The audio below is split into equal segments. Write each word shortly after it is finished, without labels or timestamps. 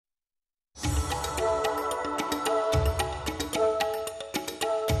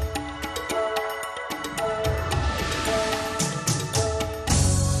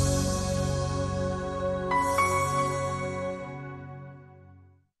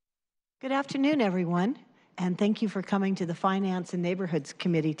Good afternoon, everyone, and thank you for coming to the Finance and Neighborhoods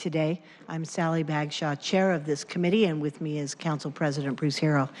Committee today. I'm Sally Bagshaw, chair of this committee, and with me is Council President Bruce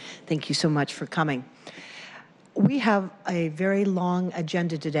Harrell. Thank you so much for coming. We have a very long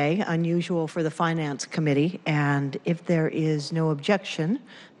agenda today, unusual for the Finance Committee, and if there is no objection,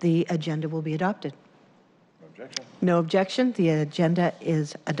 the agenda will be adopted. No objection. No objection. The agenda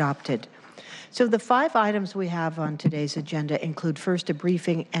is adopted. So the 5 items we have on today's agenda include first a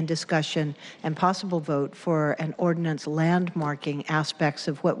briefing and discussion and possible vote for an ordinance landmarking aspects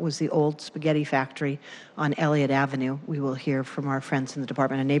of what was the old spaghetti factory on Elliott Avenue. We will hear from our friends in the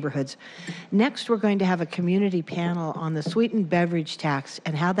Department of Neighborhoods. Next, we're going to have a community panel on the Sweetened Beverage Tax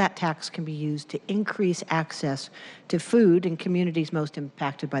and how that tax can be used to increase access to food in communities most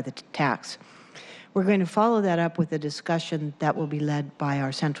impacted by the tax. We're going to follow that up with a discussion that will be led by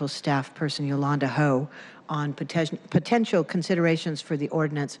our central staff person, Yolanda Ho, on potential considerations for the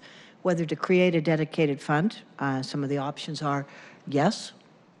ordinance, whether to create a dedicated fund. Some of the options are yes,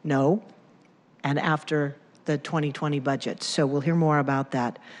 no, and after the 2020 budget. So we'll hear more about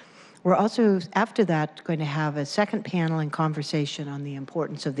that. We're also, after that, going to have a second panel and conversation on the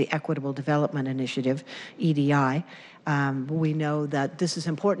importance of the Equitable Development Initiative, EDI. We know that this is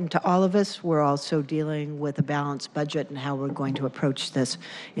important to all of us. We're also dealing with a balanced budget and how we're going to approach this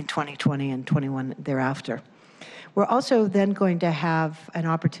in 2020 and 21 thereafter. We're also then going to have an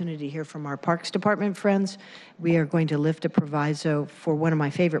opportunity to hear from our Parks Department friends. We are going to lift a proviso for one of my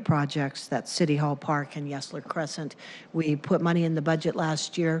favorite projects, that's City Hall Park and Yesler Crescent. We put money in the budget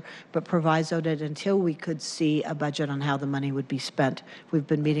last year, but provisoed it until we could see a budget on how the money would be spent. We've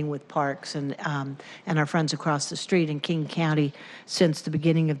been meeting with Parks and our friends across the street in King County since the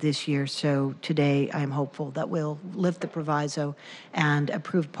beginning of this year. So today I'm hopeful that we'll lift the proviso and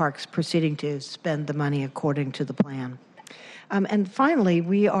approve Parks proceeding to spend the money according to the plan. And finally,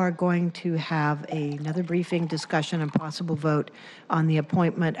 we are going to have another briefing, discussion, and possible vote on the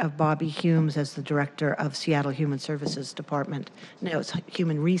appointment of Bobby Humes as the director of Seattle Human Services Department. No, it's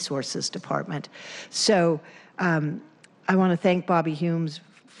Human Resources Department. So I want to thank Bobby Humes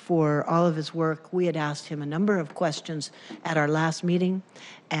for all of his work. We had asked him a number of questions at our last meeting,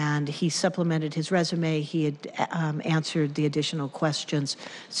 and he supplemented his resume. He had answered the additional questions.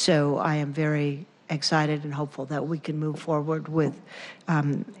 So I am very excited and hopeful that we can move forward with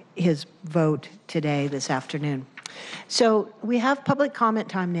his vote today, this afternoon. So we have public comment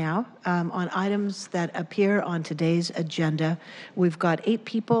time now on items that appear on today's agenda. We've got 8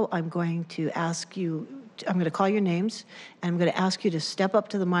 people. I'm going to call your names, and I'm going to ask you to step up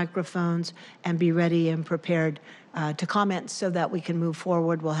to the microphones and be ready and prepared to comment so that we can move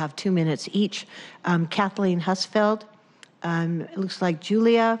forward. We'll have 2 minutes each. Kathleen Husfeld, it looks like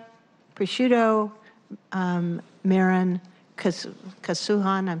Julia Prosciutto, Marin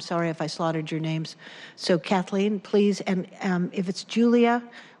Kasuhan, I'm sorry if I slaughtered your names. So Kathleen, please, and if it's Julia,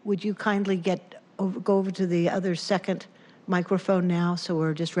 would you kindly go over to the other second microphone now, so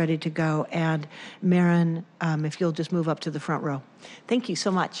we're just ready to go. And Marin, if you'll just move up to the front row. Thank you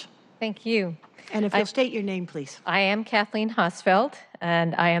so much. Thank you. And if you'll state your name, please. I am Kathleen Hosfeld,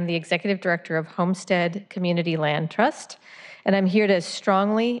 and I am the Executive Director of Homestead Community Land Trust. And I'm here to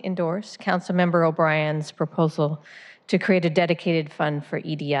strongly endorse Councilmember O'Brien's proposal to create a dedicated fund for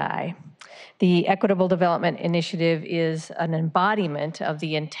EDI. The Equitable Development Initiative is an embodiment of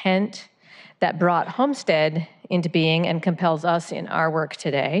the intent that brought Homestead into being and compels us in our work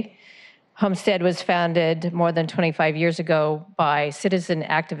today. Homestead was founded more than 25 years ago by citizen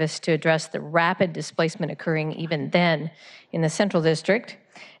activists to address the rapid displacement occurring even then in the Central District.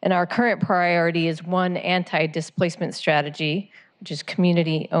 And our current priority is one anti-displacement strategy, which is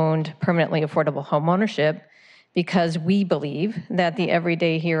community-owned, permanently affordable home ownership, because we believe that the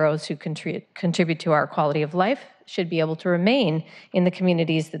everyday heroes who contribute to our quality of life should be able to remain in the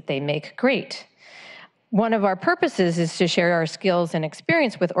communities that they make great. One of our purposes is to share our skills and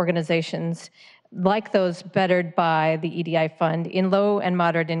experience with organizations like those bettered by the EDI fund in low and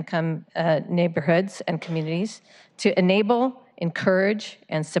moderate income neighborhoods and communities to enable, encourage,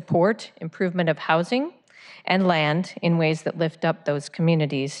 and support improvement of housing and land in ways that lift up those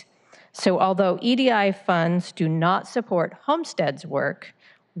communities. So although EDI funds do not support Homestead's work,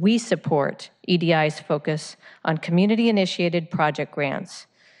 we support EDI's focus on community-initiated project grants.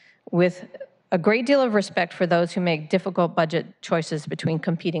 With a great deal of respect for those who make difficult budget choices between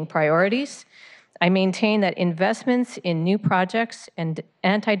competing priorities, I maintain that investments in new projects and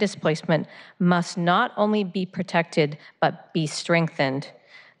anti-displacement must not only be protected, but be strengthened.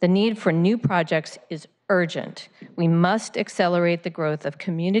 The need for new projects is urgent. We must accelerate the growth of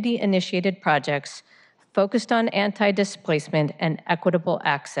community-initiated projects focused on anti-displacement and equitable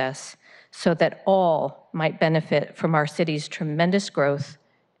access so that all might benefit from our city's tremendous growth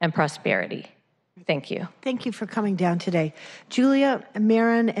and prosperity. Thank you. Thank you for coming down today. Julia,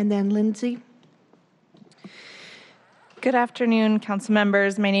 Maren, and then Lindsay. Good afternoon, council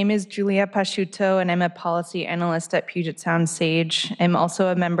members. My name is Julia Pasciuto, and I'm a policy analyst at Puget Sound SAGE. I'm also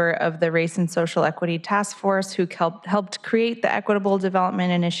a member of the Race and Social Equity Task Force who helped create the Equitable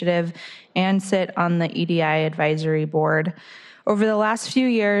Development Initiative and sit on the EDI Advisory Board. Over the last few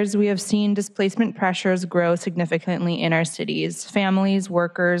years, we have seen displacement pressures grow significantly in our cities. Families,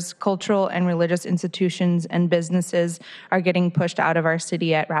 workers, cultural and religious institutions, and businesses are getting pushed out of our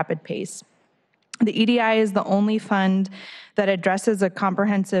city at rapid pace. The EDI is the only fund that addresses a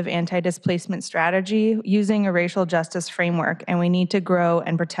comprehensive anti-displacement strategy using a racial justice framework, and we need to grow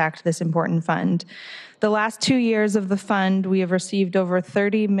and protect this important fund. The last 2 years of the fund, we have received over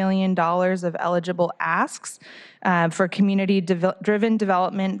 $30 million of eligible asks for community-driven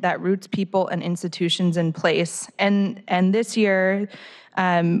development that roots people and institutions in place. And this year,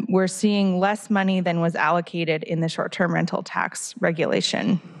 we're seeing less money than was allocated in the short-term rental tax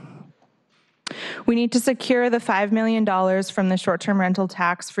regulation. We need to secure the $5 million from the short-term rental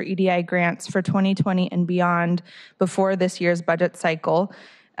tax for EDI grants for 2020 and beyond before this year's budget cycle.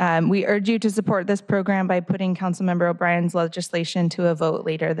 We urge you to support this program by putting Councilmember O'Brien's legislation to a vote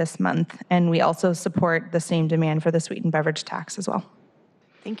later this month. And we also support the same demand for the Sweetened Beverage Tax as well.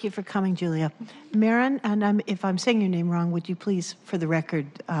 Thank you for coming, Julia. Maren, and if I'm saying your name wrong, would you please, for the record,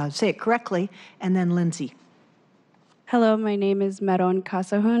 say it correctly, and then Lindsay. Hello, my name is Meron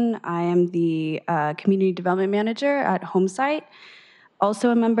Kasahun. I am the Community Development Manager at Homesite, also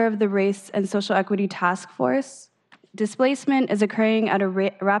a member of the Race and Social Equity Task Force. Displacement is occurring at a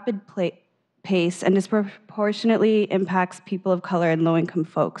rapid pace and disproportionately impacts people of color and low-income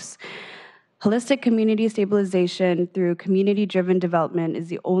folks. Holistic community stabilization through community-driven development is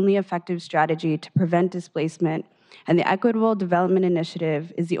the only effective strategy to prevent displacement, and the Equitable Development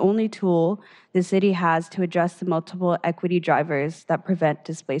Initiative is the only tool the city has to address the multiple equity drivers that prevent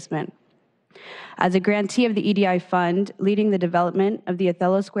displacement. As a grantee of the EDI Fund, leading the development of the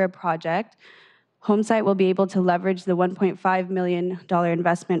Othello Square project, Homesite will be able to leverage the $1.5 million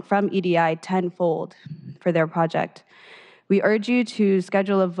investment from EDI tenfold for their project. We urge you to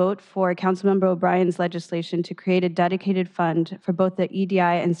schedule a vote for Councilmember O'Brien's legislation to create a dedicated fund for both the EDI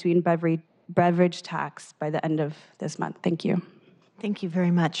and Sweetened Beverage Tax by the end of this month. Thank you. Thank you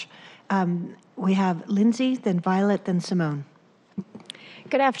very much. We have Lindsay, then Violet, then Simone.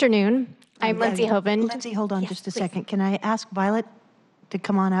 Good afternoon. I'm Lindsay Hovind. Lindsay, hold on just a second. Can I ask Violet to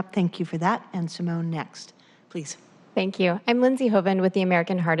come on up? Thank you for that. And Simone next, please. Thank you. I'm Lindsay Hovind with the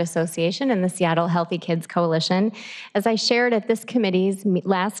American Heart Association and the Seattle Healthy Kids Coalition. As I shared at this committee's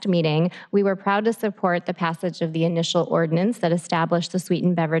last meeting, we were proud to support the passage of the initial ordinance that established the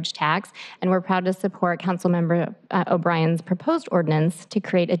Sweetened Beverage Tax, and we're proud to support Councilmember O'Brien's proposed ordinance to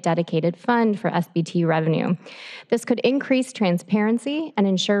create a dedicated fund for SBT revenue. This could increase transparency and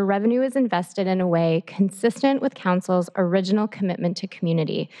ensure revenue is invested in a way consistent with Council's original commitment to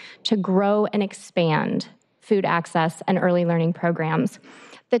community, to grow and expand food access and early learning programs.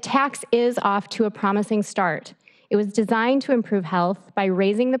 The tax is off to a promising start. It was designed to improve health by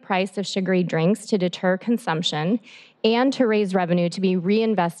raising the price of sugary drinks to deter consumption and to raise revenue to be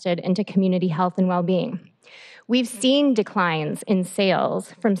reinvested into community health and well-being. We've seen declines in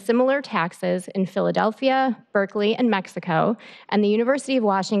sales from similar taxes in Philadelphia, Berkeley, and Mexico, and the University of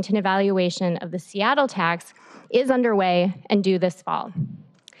Washington evaluation of the Seattle tax is underway and due this fall.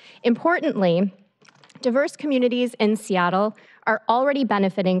 Importantly, diverse communities in Seattle are already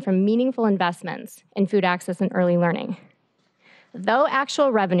benefiting from meaningful investments in food access and early learning. Though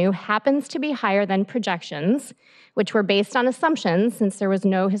actual revenue happens to be higher than projections, which were based on assumptions since there was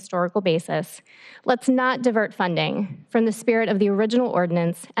no historical basis, let's not divert funding from the spirit of the original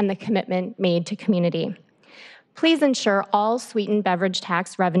ordinance and the commitment made to community. Please ensure all Sweetened Beverage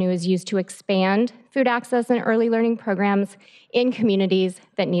Tax revenue is used to expand food access and early learning programs in communities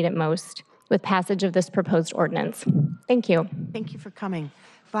that need it most, with passage of this proposed ordinance. Thank you. Thank you for coming.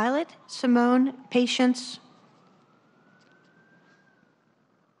 Violet, Simone, Patience.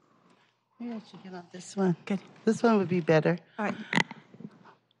 Maybe I should get on this one. Good. This one would be better. All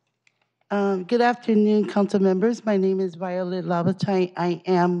right. Good afternoon, council members. My name is Violet Labatine. I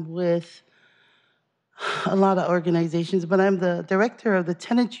am with a lot of organizations, but I'm the director of the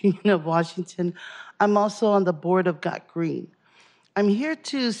Tenants Union of Washington. I'm also on the board of Got Green. I'm here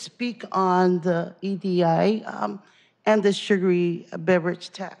to speak on the EDI and the sugary beverage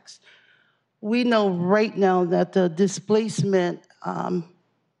tax. We know right now that the displacement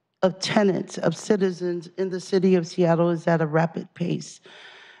of tenants, of citizens in the city of Seattle is at a rapid pace.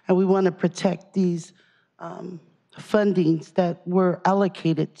 and we want to protect these fundings that were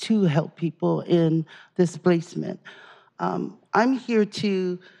allocated to help people in displacement. I'm here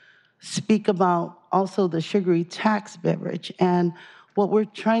to speak about also the sugary tax beverage. And what we're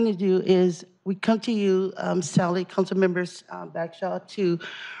trying to do is we come to you, Sally, Councilmember Bagshaw, to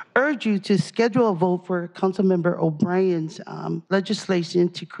urge you to schedule a vote for Councilmember O'Brien's legislation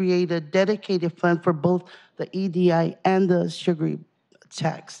to create a dedicated fund for both the EDI and the sugary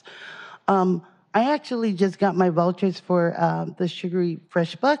tax. I actually just got my vouchers for the sugary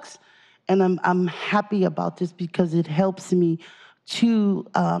fresh bucks, and I'm happy about this because it helps me to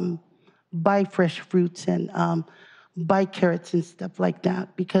buy fresh fruits and buy carrots and stuff like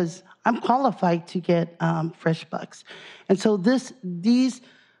that because I'm qualified to get fresh bucks. And so these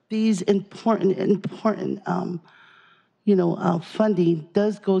important funding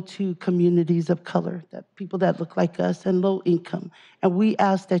does go to communities of color, that people that look like us and low income. And we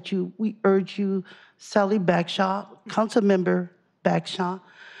ask that we urge you, Sally Bagshaw, Councilmember Bagshaw,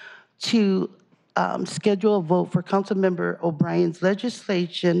 to schedule a vote for Councilmember O'Brien's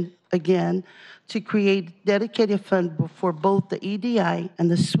legislation, again, to create dedicated fund for both the EDI and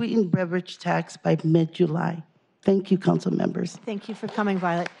the Sweetened Beverage Tax by mid-July. Thank you, council members. Thank you for coming,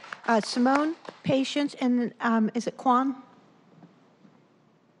 Violet. Simone, Patience, and is it Kwan?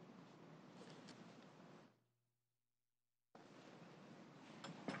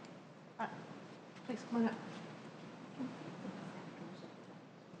 Please come on up.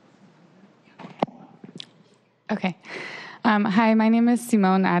 Okay. Hi, my name is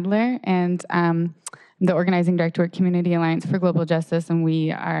Simone Adler, and I'm the organizing director at Community Alliance for Global Justice, and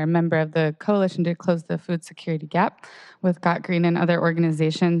we are a member of the Coalition to Close the Food Security Gap with Got Green and other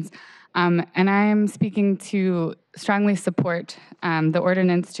organizations. And I am speaking to strongly support the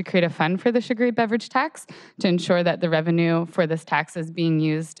ordinance to create a fund for the sugary beverage tax to ensure that the revenue for this tax is being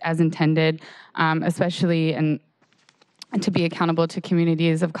used as intended, especially and to be accountable to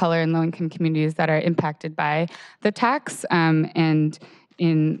communities of color and low-income communities that are impacted by the tax, and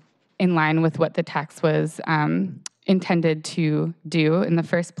in line with what the tax was intended to do in the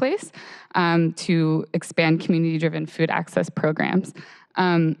first place, to expand community-driven food access programs.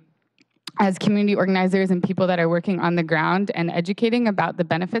 As community organizers and people that are working on the ground and educating about the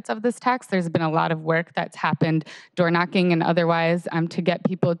benefits of this tax, there's been a lot of work that's happened, door knocking and otherwise, to get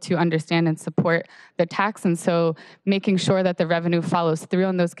people to understand and support the tax. And so making sure that the revenue follows through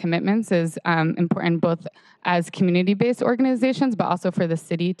on those commitments is important, both as community-based organizations, but also for the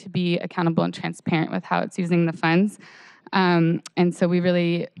city to be accountable and transparent with how it's using the funds. And so we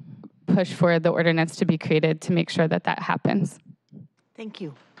really push for the ordinance to be created to make sure that that happens. Thank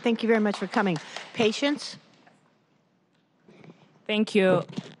you. Thank you very much for coming. Patience? Thank you.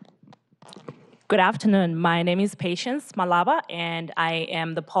 Good afternoon. My name is Patience Malaba, and I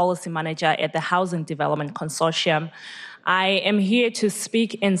am the policy manager at the Housing Development Consortium. I am here to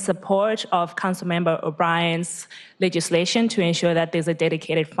speak in support of Councilmember O'Brien's legislation to ensure that there's a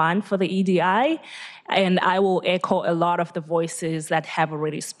dedicated fund for the EDI. And I will echo a lot of the voices that have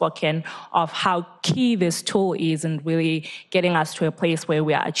already spoken of how key this tool is in really getting us to a place where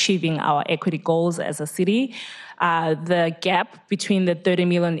we are achieving our equity goals as a city. The gap between the 30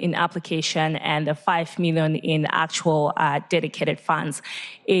 million in application and the 5 million in actual dedicated funds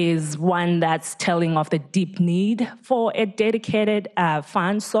is one that's telling of the deep need for a dedicated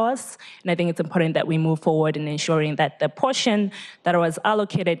fund source. And I think it's important that we move forward in ensuring that the portion that was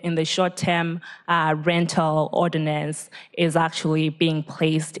allocated in the short-term rental ordinance is actually being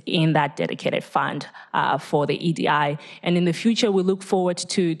placed in that dedicated fund for the EDI. And in the future, we look forward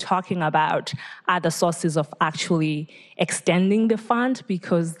to talking about other sources of actually extending the fund,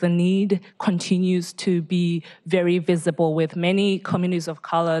 because the need continues to be very visible, with many communities of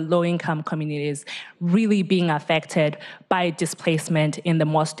color, low-income communities, really being affected by displacement in the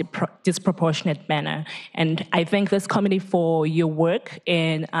most disproportionate manner. And I thank this committee for your work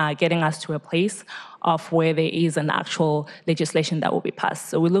in getting us to a place of where there is an actual legislation that will be passed.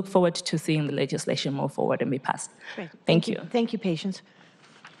 So we look forward to seeing the legislation move forward and be passed. Great. Thank you. Thank you, Patience.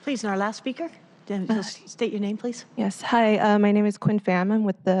 Please, and our last speaker, just state your name, please. Yes, hi, my name is Quinn Pham. I'm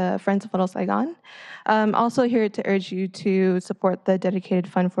with the Friends of Little Saigon. I'm also here to urge you to support the dedicated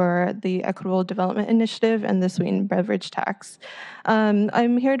fund for the Equitable Development Initiative and the Sweetened Beverage Tax.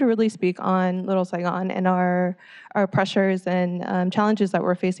 I'm here to really speak on Little Saigon and our pressures and challenges that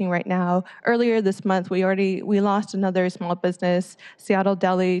we're facing right now. Earlier this month, we lost another small business, Seattle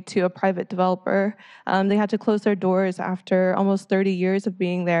Deli, to a private developer. They had to close their doors after almost 30 years of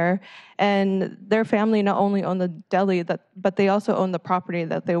being there. And their family not only owned the deli, but they also owned the property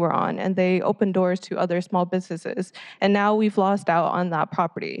that they were on, and they opened doors to other small businesses. And now we've lost out on that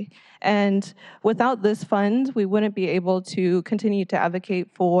property. And without this fund, we wouldn't be able to continue to advocate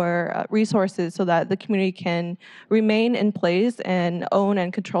for resources so that the community can remain in place and own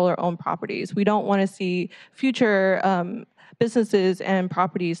and control our own properties. We don't want to see future businesses and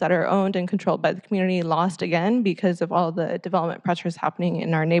properties that are owned and controlled by the community lost again because of all the development pressures happening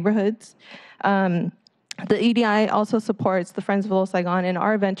in our neighborhoods. The EDI also supports the Friends of Little Saigon in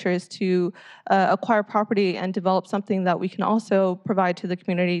our ventures to acquire property and develop something that we can also provide to the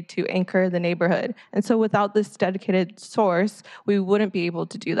community to anchor the neighborhood. And so without this dedicated source, we wouldn't be able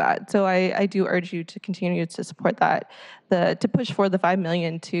to do that. So I do urge you to continue to support that, to push for the $5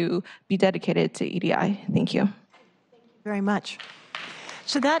 million to be dedicated to EDI. Thank you. Very much.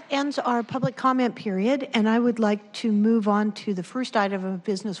 So that ends our public comment period, and I would like to move on to the first item of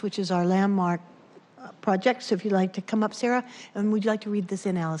business, which is our landmark project. So if you'd like to come up, Sarah, and would you like to read this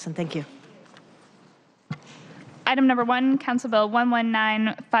in, Allison? Thank you. Item number 1, Council Bill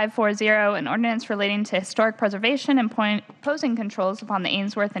 119540, an ordinance relating to historic preservation and imposing controls upon the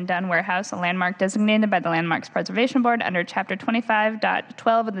Ainsworth and Dunn Warehouse, a landmark designated by the Landmarks Preservation Board under Chapter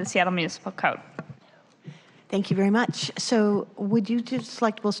 25.12 of the Seattle Municipal Code. Thank you very much. So would you just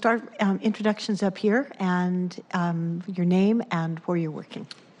we'll start introductions up here and your name and where you're working.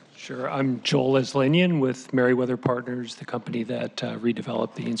 Sure. I'm Joel Eslanian with Merriweather Partners, the company that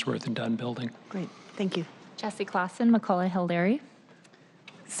redeveloped the Ainsworth and Dunn building. Great. Thank you. Jesse Clausen, McCullough Hildary.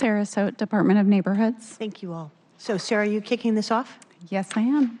 Sarah Sote, Department of Neighborhoods. Thank you all. So Sarah, are you kicking this off? Yes, I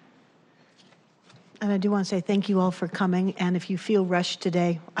am. And I do want to say thank you all for coming. And if you feel rushed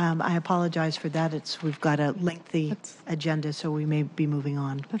today, I apologize for that. We've got a lengthy agenda, so we may be moving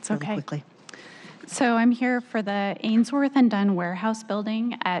on really quickly. So I'm here for the Ainsworth and Dunn Warehouse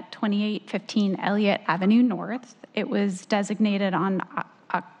building at 2815 Elliott Avenue North. It was designated on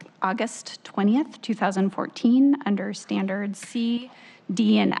August 20th, 2014 under standards C,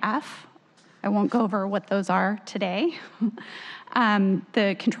 D, and F. I won't go over what those are today.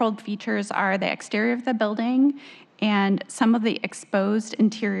 The controlled features are the exterior of the building and some of the exposed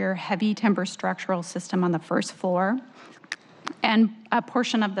interior heavy timber structural system on the first floor and a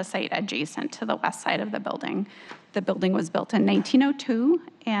portion of the site adjacent to the west side of the building. The building was built in 1902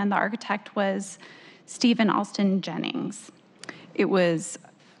 and the architect was Stephen Alston Jennings. It was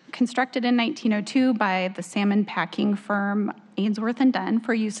constructed in 1902 by the salmon packing firm Ainsworth and Dunn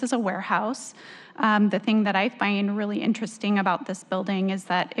for use as a warehouse. The thing that I find really interesting about this building is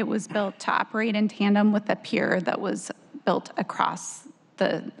that it was built to operate in tandem with a pier that was built across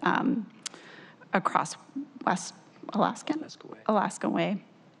the across West Alaska Way.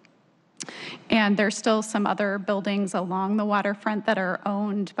 And there's still some other buildings along the waterfront that are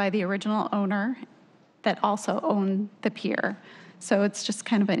owned by the original owner that also own the pier. So it's just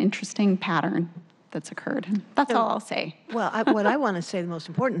kind of an interesting pattern that's occurred. That's all I'll say. Well, what I want to say, the most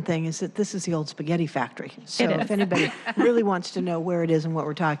important thing is that this is the old spaghetti factory. So It is. if anybody really wants to know where it is and what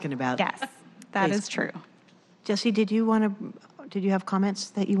we're talking about. Yes, that please. is true. Jesse, did you have comments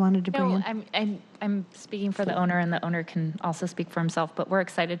that you wanted to bring in? I'm speaking for the owner, and the owner can also speak for himself, but we're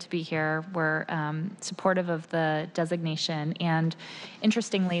excited to be here. We're supportive of the designation, and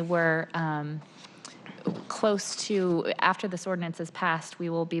interestingly, we're close to, after this ordinance is passed, we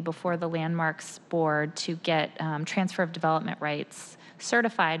will be before the Landmarks Board to get transfer of development rights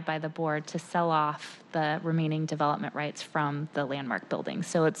certified by the board to sell off the remaining development rights from the landmark buildings.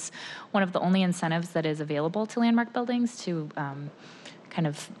 So it's one of the only incentives that is available to landmark buildings to kind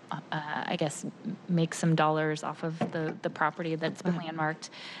of, I guess, make some dollars off of the property that's been landmarked.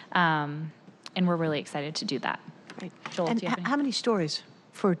 And we're really excited to do that. Right. Joel, And do you have any? how many stories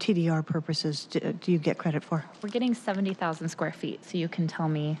for TDR purposes do you get credit for? We're getting 70,000 square feet, so you can tell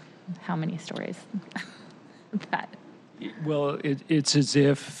me how many stories that. Well, it's as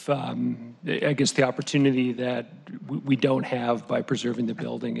if, I guess the opportunity that we don't have by preserving the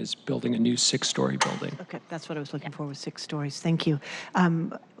building is building a new 6-story building. Okay, that's what I was looking for, was 6 stories. Thank you.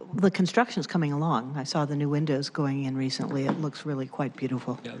 The construction's coming along. I saw the new windows going in recently. It looks really quite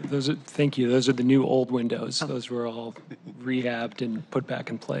beautiful. Yeah, thank you. Those are the new old windows. Those were all rehabbed and put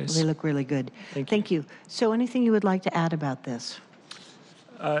back in place. They look really good. Thank you. So anything you would like to add about this?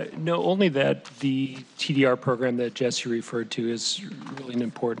 No, only that the TDR program that Jesse referred to is really an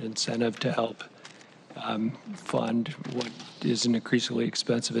important incentive to help fund what is an increasingly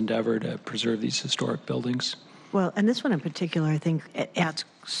expensive endeavor to preserve these historic buildings. Well, and this one in particular, I think it adds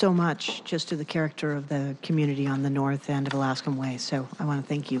so much just to the character of the community on the north end of Alaskan Way. So I want to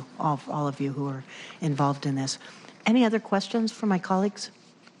thank you, all of you who are involved in this. Any other questions for my colleagues?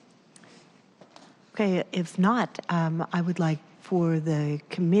 Okay, if not, I would like for the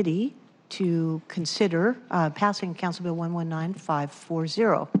committee to consider passing Council Bill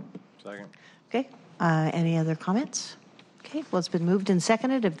 119540. Second. Okay, any other comments? Okay, well, it's been moved and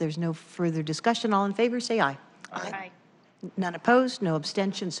seconded. If there's no further discussion, all in favor, say aye. Aye. None opposed, no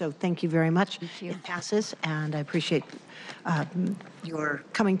abstentions, so thank you very much. It passes, and I appreciate your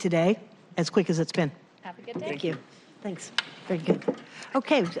coming today as quick as it's been. Have a good day. Thank you. Thanks. Very good.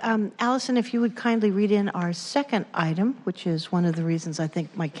 Okay, Allison, if you would kindly read in our second item, which is one of the reasons I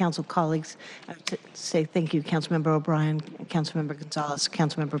think my council colleagues to say thank you, Councilmember O'Brien, Councilmember Gonzalez,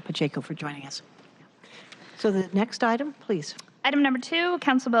 Councilmember Pacheco for joining us. So the next item, please. Item number 2,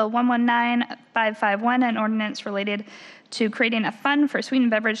 Council Bill 119551, an ordinance related to creating a fund for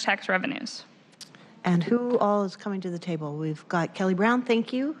sweetened beverage tax revenues. And who all is coming to the table? We've got Kelly Brown,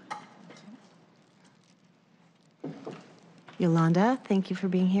 thank you. Yolanda, thank you for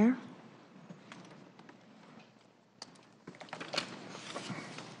being here.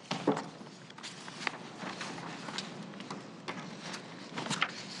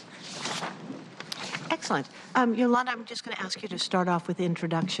 Excellent. Yolanda, I'm just going to ask you to start off with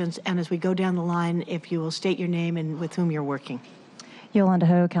introductions, and as we go down the line, if you will state your name and with whom you're working. Yolanda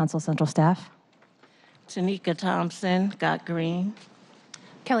Ho, Council Central Staff. Tanika Thompson, Got Green.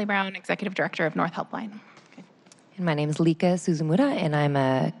 Kelly Brown, Executive Director of North Helpline. And my name is Lika Suzumura, and I'm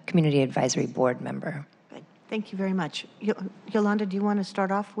a Community Advisory Board member. Good. Thank you very much. Yolanda, do you want to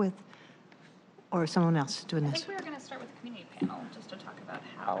start off with, or someone else doing this? I think we were going to start with the community panel just to talk about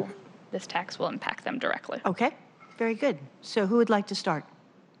how this tax will impact them directly. Okay, very good. So who would like to start?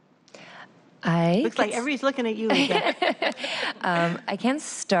 Looks like everybody's looking at you again. I can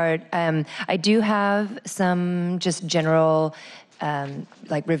start. I do have some just general,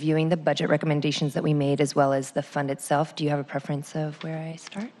 like reviewing the budget recommendations that we made as well as the fund itself. Do you have a preference of where I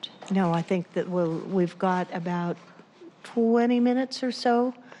start? No, I think that we've got about 20 minutes or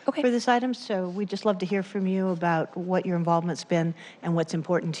so for this item, so we'd just love to hear from you about what your involvement's been and what's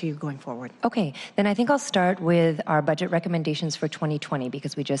important to you going forward. Okay, then I think I'll start with our budget recommendations for 2020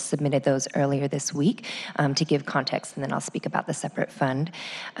 because we just submitted those earlier this week to give context, and then I'll speak about the separate fund.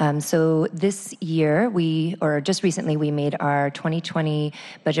 So this year, just recently, we made our 2020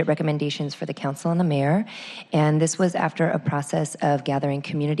 budget recommendations for the council and the mayor, and this was after a process of gathering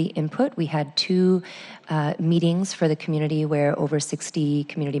community input. We had 2 meetings for the community where over 60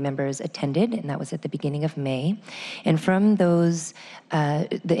 community members attended, and that was at the beginning of May. And from those,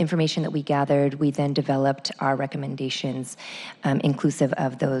 the information that we gathered, we then developed our recommendations inclusive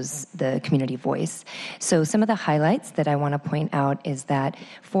of the community voice. So some of the highlights that I want to point out is that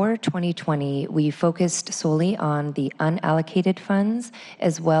for 2020, we focused solely on the unallocated funds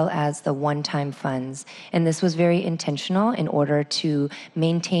as well as the one-time funds. And this was very intentional in order to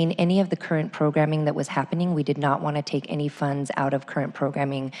maintain any of the current programming that was happening. We did not want to take any funds out of current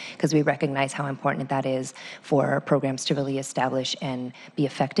programming because we recognize how important that is for programs to really establish and be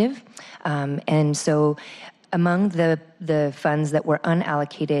effective. And so among the funds that were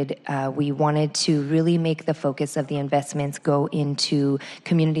unallocated, we wanted to really make the focus of the investments go into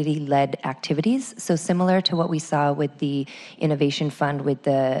community-led activities. So similar to what we saw with the Innovation Fund with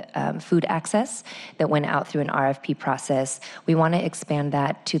the food access that went out through an RFP process, we want to expand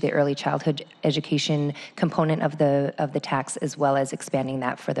that to the early childhood education component of the tax, as well as expanding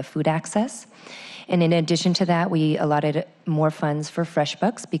that for the food access. And in addition to that, we allotted more funds for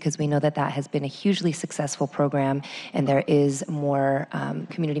FreshBucks because we know that that has been a hugely successful program, and there is more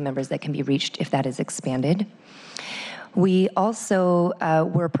community members that can be reached if that is expanded. We also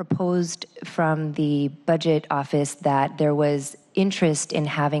were proposed from the budget office that there was interest in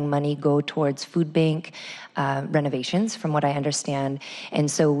having money go towards food bank renovations, from what I understand. And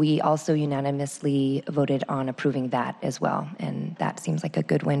so we also unanimously voted on approving that as well. And that seems like a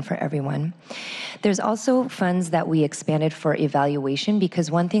good win for everyone. There's also funds that we expanded for evaluation, because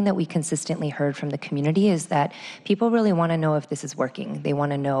one thing that we consistently heard from the community is that people really want to know if this is working. They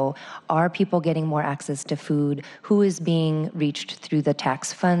want to know, are people getting more access to food? Who is being reached through the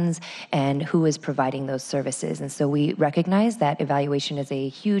tax funds? And who is providing those services? And so we recognize that evaluation is a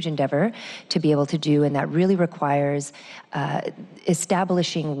huge endeavor to be able to do, and that really requires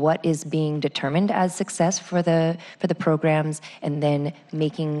establishing what is being determined as success for the programs, and then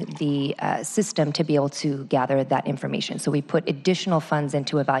making the system to be able to gather that information. So we put additional funds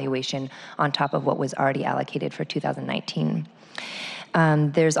into evaluation on top of what was already allocated for 2019.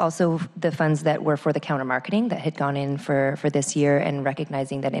 There's also the funds that were for the counter marketing that had gone in for this year, and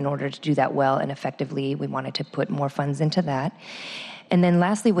recognizing that in order to do that well and effectively, we wanted to put more funds into that. And then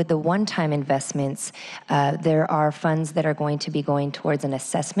lastly, with the one-time investments, there are funds that are going to be going towards an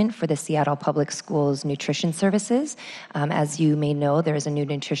assessment for the Seattle Public Schools nutrition services. As you may know, there is a new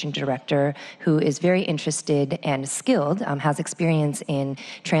nutrition director who is very interested and skilled, has experience in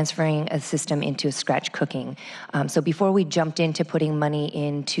transferring a system into scratch cooking. So before we jumped into putting money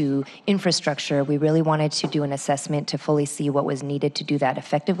into infrastructure, we really wanted to do an assessment to fully see what was needed to do that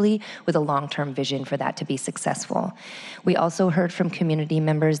effectively with a long-term vision for that to be successful. We also heard from community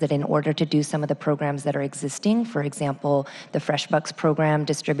members that in order to do some of the programs that are existing, for example, the Fresh Bucks program,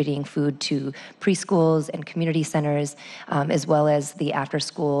 distributing food to preschools and community centers, as well as the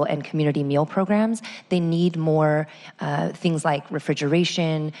after-school and community meal programs, they need more things like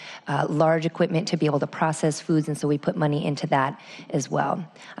refrigeration, large equipment to be able to process foods, and so we put money into that as well.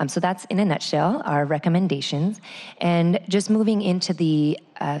 So that's in a nutshell our recommendations. And just moving into the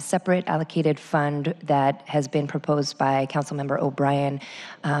separate allocated fund that has been proposed by Councilmember O'Brien.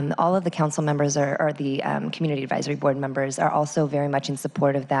 All of the council members or the Community Advisory Board members are also very much in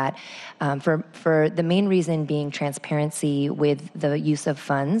support of that, for the main reason being transparency with the use of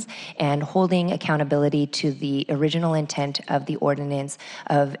funds and holding accountability to the original intent of the ordinance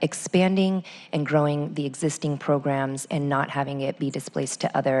of expanding and growing the existing programs and not having it be displaced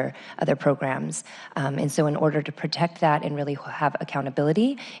to other programs. And so in order to protect that and really have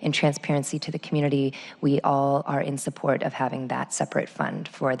accountability and transparency to the community, we all are in support of having that separate fund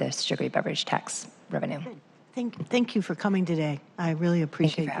for the sugary beverage tax revenue. Thank you for coming today. I really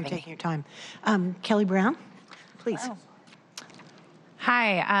appreciate you taking your time. Kelly Brown, please. Oh.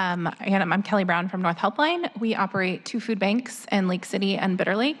 Hi, again, I'm Kelly Brown from North Helpline. We operate 2 food banks in Lake City and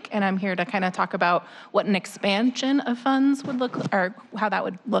Bitter Lake, and I'm here to kind of talk about what an expansion of funds would look, or how that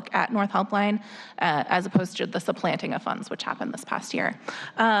would look at North Helpline, as opposed to the supplanting of funds, which happened this past year.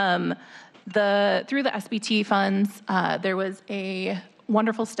 Through the SBT funds, there was a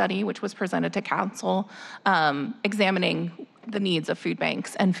wonderful study which was presented to council, examining the needs of food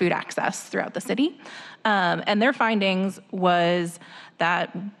banks and food access throughout the city. And their findings was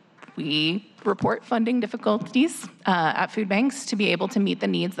that we report funding difficulties at food banks to be able to meet the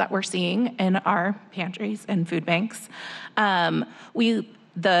needs that we're seeing in our pantries and food banks.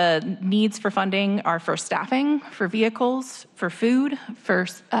 The needs for funding are for staffing, for vehicles, for food, for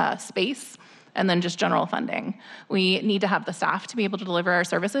space, and then just general funding. We need to have the staff to be able to deliver our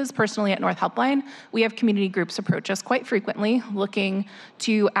services. Personally, at North Helpline, we have community groups approach us quite frequently looking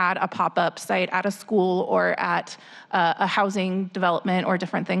to add a pop-up site at a school or at a housing development or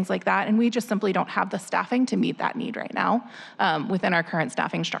different things like that, and we just simply don't have the staffing to meet that need right now within our current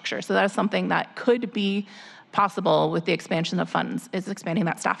staffing structure. So that is something that could be possible with the expansion of funds, is expanding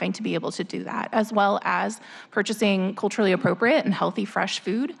that staffing to be able to do that, as well as purchasing culturally appropriate and healthy fresh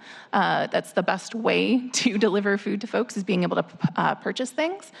food. That's the best way to deliver food to folks, is being able to purchase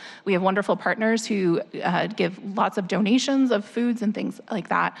things. We have wonderful partners who give lots of donations of foods and things like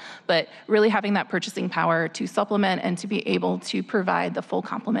that, but really having that purchasing power to supplement and to be able to provide the full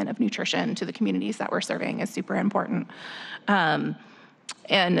complement of nutrition to the communities that we're serving is super important.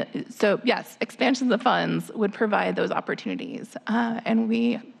 And so, yes, expansions of funds would provide those opportunities, and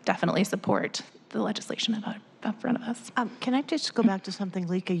we definitely support the legislation in front of us. Can I just go back to something,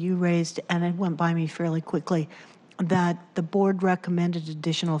 Lika, you raised, and it went by me fairly quickly, that the board recommended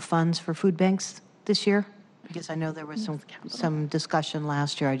additional funds for food banks this year? Because I know there was some discussion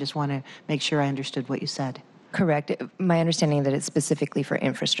last year. I just want to make sure I understood what you said. Correct. My understanding is that it's specifically for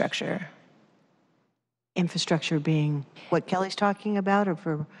infrastructure. Infrastructure being what Kelly's talking about, or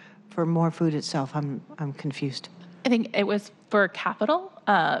for more food itself? I'm confused. I think it was for capital,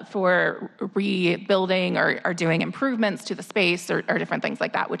 for rebuilding or doing improvements to the space or different things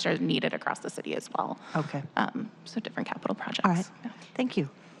like that, which are needed across the city as well. Okay. So different capital projects. All right. Yeah. Thank you.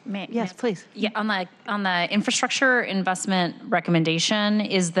 Yes, please. Yeah, on the infrastructure investment recommendation,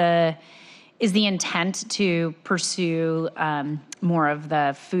 is the intent to pursue more of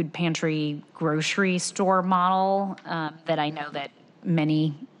the food pantry grocery store model that I know that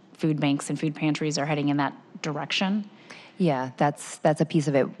many food banks and food pantries are heading in that direction? Yeah, that's a piece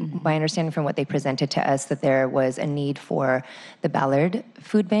of it. My understanding from what they presented to us, that there was a need for the Ballard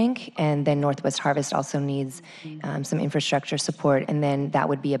Food Bank, and then Northwest Harvest also needs some infrastructure support, and then that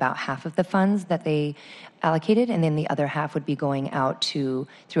would be about half of the funds that they allocated, and then the other half would be going out through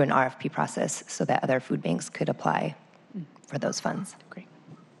an RFP process so that other food banks could apply for those funds. Great.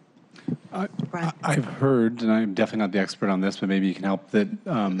 I've heard, and I'm definitely not the expert on this, but maybe you can help, that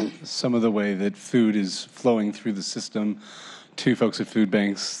some of the way that food is flowing through the system to folks at food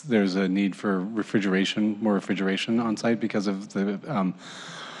banks, there's a need for more refrigeration on site because of the,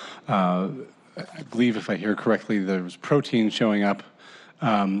 I believe if I hear correctly, there was protein showing up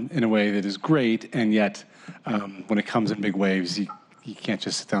in a way that is great, and yet when it comes in big waves, you can't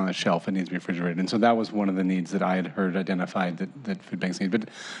just sit down on a shelf. It needs to be refrigerated. And so that was one of the needs that I had heard identified that food banks need. But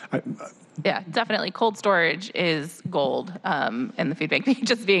Yeah, definitely. Cold storage is gold in the food bank.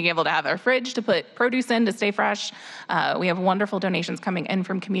 Just being able to have a fridge to put produce in to stay fresh. We have wonderful donations coming in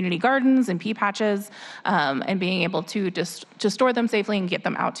from community gardens and pea patches, and being able to just store them safely and get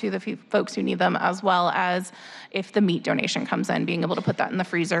them out to the folks who need them, as well as if the meat donation comes in, being able to put that in the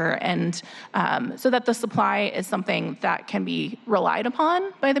freezer, and so that the supply is something that can be relied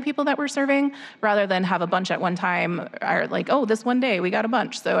upon by the people that we're serving, rather than have a bunch at one time, or like, oh, this one day we got a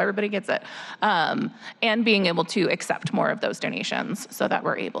bunch, so everybody gets it. And being able to accept more of those donations so that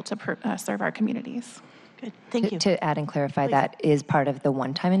we're able to serve our communities. Good, thank you. To add and clarify, Please. that is part of the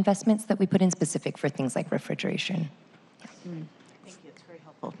one-time investments that we put in specific for things like refrigeration. Thank you, it's very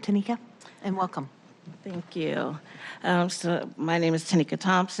helpful. Tanika, and welcome. Thank you. So my name is Tanika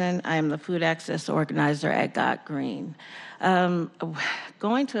Thompson. I am the food access organizer at Got Green.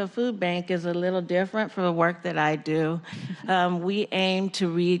 Going to a food bank is a little different for the work that I do. We aim to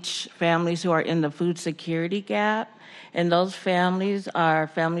reach families who are in the food security gap, and those families are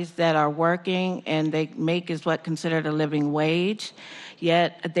families that are working and they make is what's considered a living wage,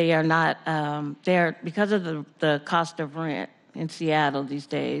 yet they are not, because of the cost of rent in Seattle these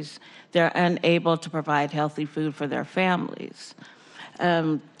days, they're unable to provide healthy food for their families.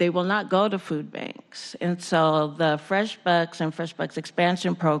 They will not go to food banks. And so the Fresh Bucks and Fresh Bucks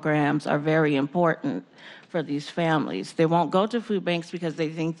expansion programs are very important for these families. They won't go to food banks because they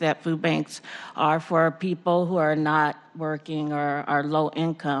think that food banks are for people who are not working or are low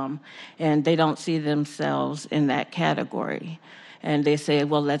income, and they don't see themselves in that category. And they say,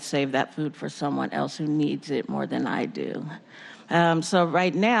 well, let's save that food for someone else who needs it more than I do. So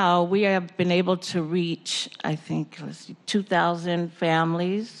right now, we have been able to reach, I think, 2,000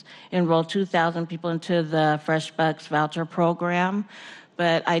 families, enroll 2,000 people into the Fresh Bucks voucher program.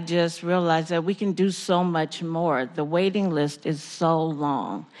 But I just realized that we can do so much more. The waiting list is so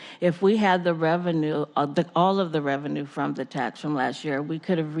long. If we had the revenue, all of the revenue from the tax from last year, we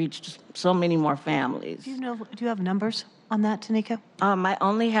could have reached so many more families. Do you have numbers on that, Tanika? I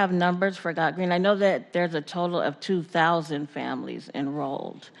only have numbers for Got Green. I know that there's a total of 2,000 families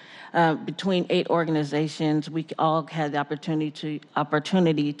enrolled. Between 8 organizations, we all had the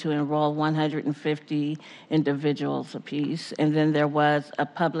opportunity to enroll 150 individuals apiece. And then there was a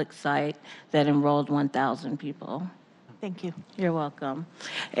public site that enrolled 1,000 people. Thank you. You're welcome.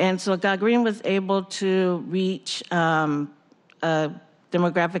 And so Got Green was able to reach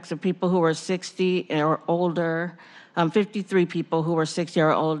demographics of people who were 60 or older, 53 people who were 60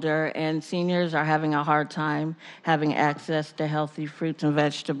 or older, and seniors are having a hard time having access to healthy fruits and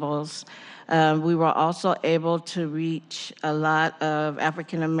vegetables. We were also able to reach a lot of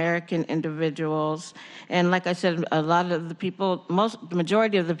African American individuals. And like I said, a lot of the people, the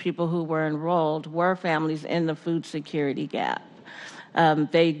majority of the people who were enrolled were families in the food security gap.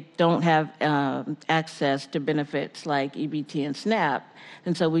 They don't have access to benefits like EBT and SNAP.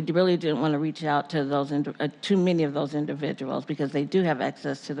 And so we really didn't want to reach out to those too many of those individuals because they do have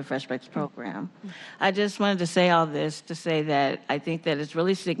access to the Fresh Bucks program. I just wanted to say all this to say that I think that it's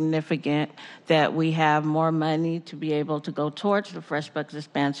really significant that we have more money to be able to go towards the Fresh Bucks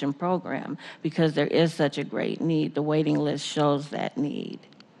expansion program because there is such a great need. The waiting list shows that need.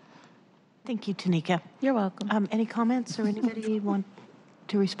 Thank you, Tanika. You're welcome. Any comments or anybody want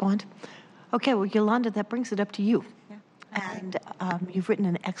to respond? Okay, well, Yolanda, that brings it up to you. And you've written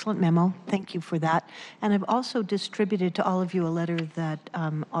an excellent memo. Thank you for that. And I've also distributed to all of you a letter that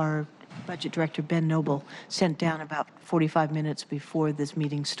our Budget Director, Ben Noble, sent down about 45 minutes before this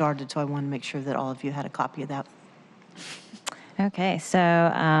meeting started. So I want to make sure that all of you had a copy of that. Okay, so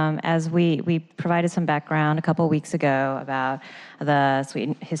as we provided some background a couple weeks ago about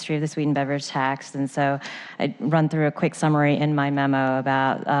the history of the Sweetened Beverage Tax, and so I run through a quick summary in my memo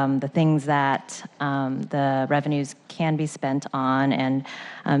about the things that the revenues can be spent on, and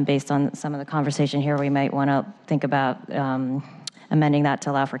based on some of the conversation here, we might want to think about amending that to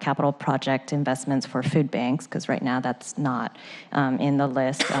allow for capital project investments for food banks, because right now that's not in the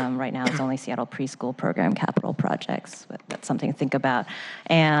list. Right now it's only Seattle preschool program capital projects, but that's something to think about.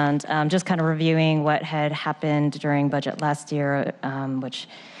 And just kind of reviewing what had happened during budget last year, which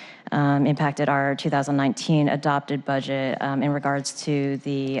impacted our 2019 adopted budget in regards to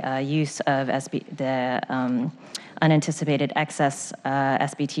the use of the unanticipated excess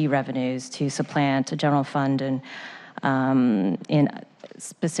SBT revenues to supplant a general fund and in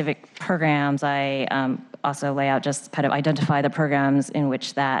specific programs, I also lay out just kind of identify the programs in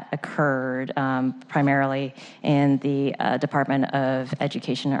which that occurred, primarily in the Department of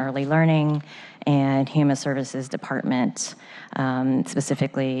Education and Early Learning and Human Services Department,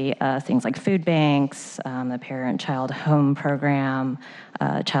 specifically things like food banks, the Parent-Child Home Program,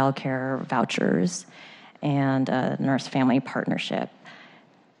 child care vouchers, and nurse-family partnership.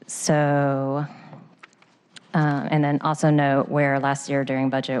 So, and then also note where last year during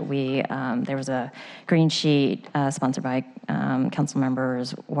budget, there was a green sheet sponsored by council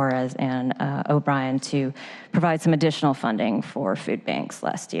members Juarez and O'Brien to provide some additional funding for food banks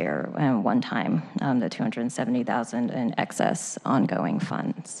last year, and one time, the $270,000 in excess ongoing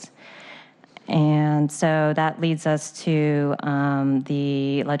funds. And so that leads us to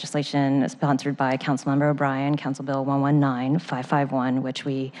the legislation sponsored by Councilmember O'Brien, Council Bill 119551, which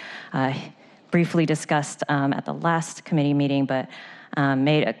we briefly discussed at the last committee meeting, but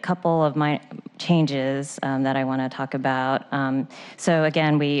made a couple of changes that I want to talk about. So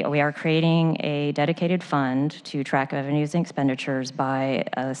again, we are creating a dedicated fund to track revenues and expenditures by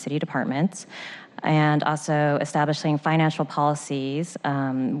city departments, and also establishing financial policies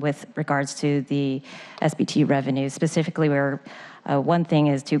with regards to the SBT revenues. Specifically, one thing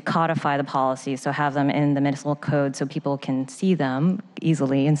is to codify the policies, so have them in the municipal code so people can see them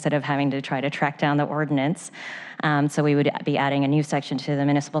easily instead of having to try to track down the ordinance. So we would be adding a new section to the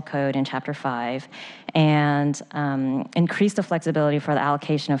municipal code in Chapter 5, and increase the flexibility for the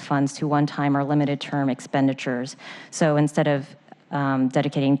allocation of funds to one-time or limited term expenditures. So instead of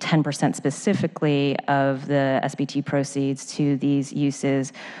dedicating 10% specifically of the SBT proceeds to these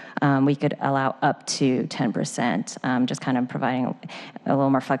uses, we could allow up to 10%, just kind of providing a little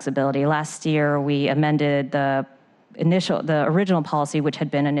more flexibility. Last year, we amended the original policy, which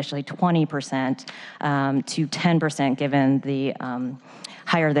had been initially 20%, to 10%, given the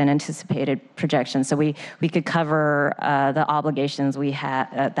higher than anticipated projections. So we could cover the obligations we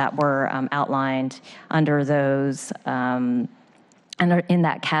had that were outlined under those. And are in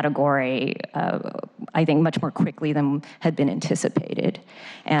that category, I think, much more quickly than had been anticipated.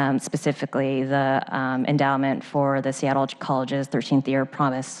 Specifically, the endowment for the Seattle College's 13th Year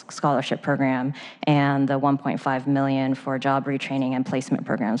Promise Scholarship Program, and the $1.5 million for job retraining and placement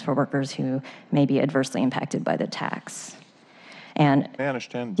programs for workers who may be adversely impacted by the tax. And may I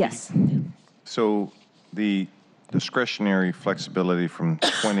understand? Yes. So the discretionary flexibility from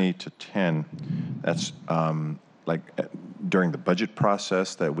 20 to 10, that's like during the budget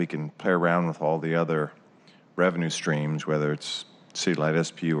process that we can play around with all the other revenue streams, whether it's Citylite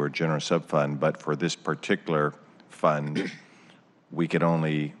SPU or general subfund, but for this particular fund, we could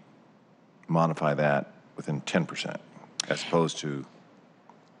only modify that within 10% as opposed to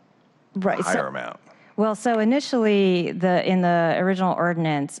a higher amount. Well, so initially, in the original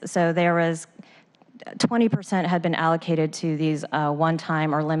ordinance, so there was 20% had been allocated to these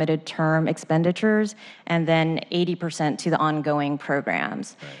one-time or limited term expenditures, and then 80% to the ongoing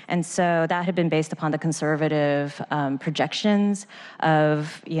programs. Right. And so that had been based upon the conservative projections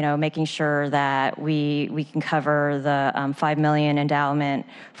of, making sure that we can cover the $5 million endowment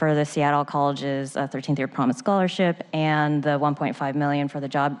for the Seattle College's 13th Year Promise Scholarship, and the $1.5 million for the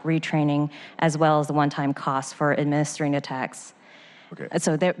job retraining, as well as the one-time costs for administering the tax. Okay.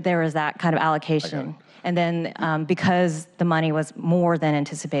 So there was that kind of allocation. And then because the money was more than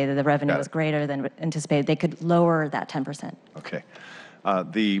anticipated, the revenue was greater than anticipated, they could lower that 10%. Okay.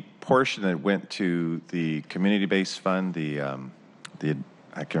 The portion that went to the community-based fund, I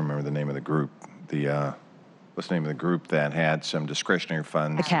can't remember the name of the group. What's the name of the group that had some discretionary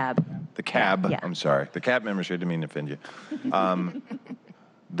funds? The CAB. The CAB. Yeah. I'm sorry. The CAB membership. I didn't mean to offend you.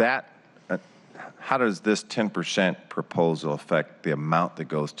 How does this 10% proposal affect the amount that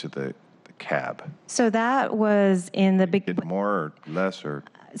goes to the CAB? So that was in the big... More or less or...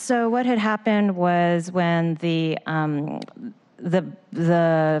 So what had happened was when the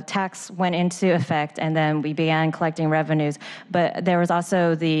tax went into effect, and then we began collecting revenues, but there was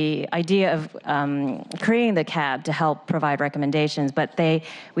also the idea of creating the CAB to help provide recommendations, but they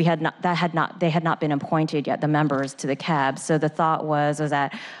had not been appointed yet, the members to the CAB. So the thought was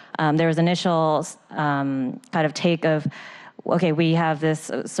that there was initial kind of take of, okay, we have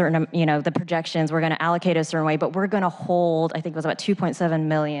this certain, the projections, we're going to allocate a certain way, but we're going to hold, I think it was about $2.7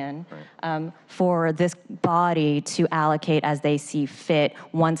 million for this body to allocate as they see fit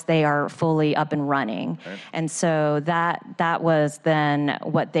once they are fully up and running. Right. And so that was then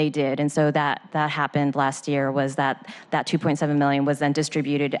what they did. And so that happened last year, was that $2.7 million was then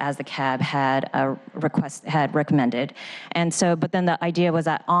distributed as the CAB had recommended. And so, but then the idea was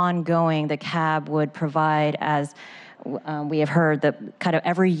that ongoing, the CAB would provide as we have heard that kind of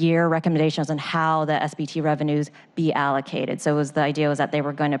every year recommendations on how the SBT revenues be allocated. So the idea was that they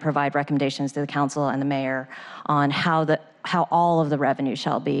were going to provide recommendations to the council and the mayor on how all of the revenue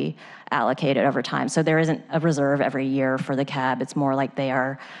shall be allocated over time. So there isn't a reserve every year for the CAB. It's more like they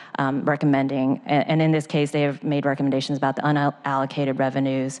are recommending, and in this case, they have made recommendations about the unallocated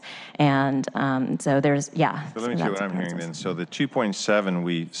revenues. And so there's, yeah. So let me see what I'm hearing then. So the 2.7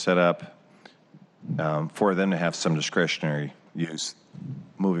 we set up for them to have some discretionary use.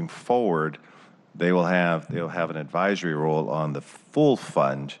 Moving forward, they'll have an advisory role on the full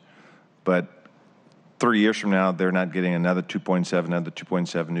fund, but 3 years from now, they're not getting another 2.7, another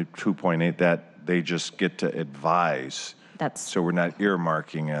 2.7, 2.8. That they just get to advise. So we're not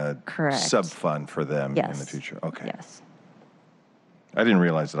earmarking a sub-fund for them in the future. Okay. Yes. I didn't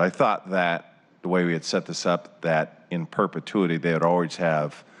realize that. I thought that the way we had set this up, that in perpetuity, they would always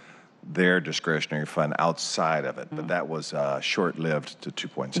have their discretionary fund outside of it, but that was short-lived to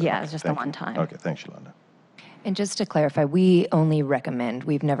 2.7. Yeah, it's just a one-time. Okay, thanks, Yolanda. And just to clarify, we only recommend.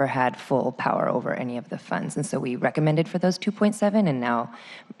 We've never had full power over any of the funds. And so we recommended for those 2.7 and now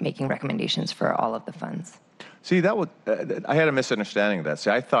making recommendations for all of the funds. See, that was, I had a misunderstanding of that.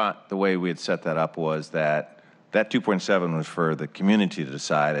 See, I thought the way we had set that up was that 2.7 was for the community to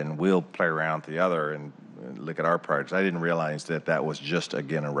decide, and we'll play around with the other and look at our priorities. I didn't realize that was just,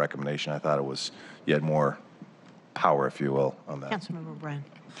 again, a recommendation. I thought it was, you had more power, if you will, on that. Councilmember O'Brien.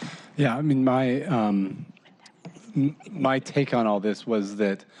 Yeah, I mean, my take on all this was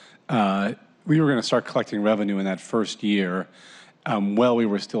that we were going to start collecting revenue in that first year while we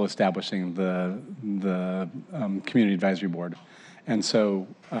were still establishing the Community Advisory Board. And so,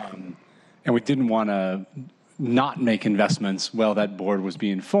 and we didn't want to not make investments while that board was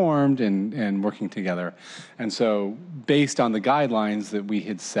being formed and working together. And so based on the guidelines that we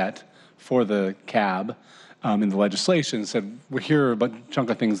had set for the CAB, in the legislation, said, well, here are a chunk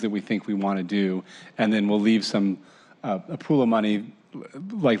of things that we think we want to do, and then we'll leave some, a pool of money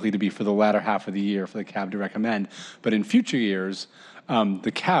likely to be for the latter half of the year for the CAB to recommend. But in future years,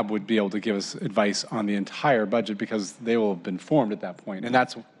 the CAB would be able to give us advice on the entire budget because they will have been formed at that point. And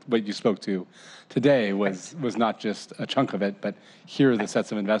that's what you spoke to today was not just a chunk of it, but here are the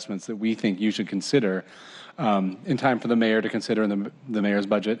sets of investments that we think you should consider in time for the mayor to consider in the mayor's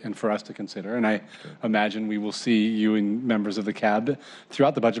budget and for us to consider. And I imagine we will see you and members of the CAB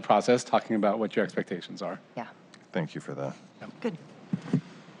throughout the budget process talking about what your expectations are. Yeah. Thank you for that. Good.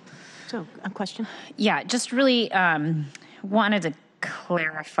 So, a question? Yeah, just really wanted to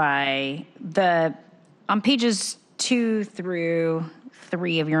clarify on pages 2 through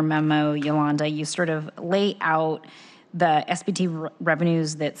 3 of your memo, Yolanda, you sort of lay out the SBT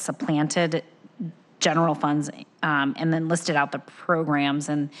revenues that supplanted general funds and then listed out the programs.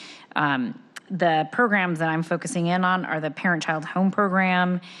 And the programs that I'm focusing in on are the Parent-Child Home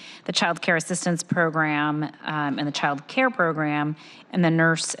Program, the Child Care Assistance Program, and the Child Care Program, and the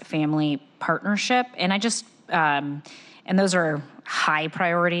Nurse Family Partnership. And I just, and those are high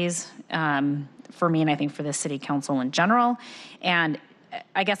priorities for me and I think for the City Council in general. And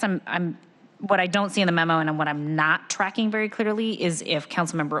I guess what I don't see in the memo and what I'm not tracking very clearly is if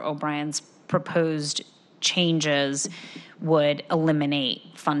Councilmember O'Brien's proposed changes would eliminate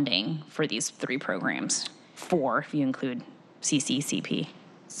funding for these 3 programs, 4 if you include CCCP.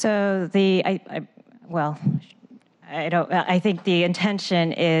 So I think the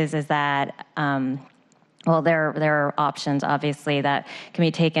intention is that well, there are options obviously that can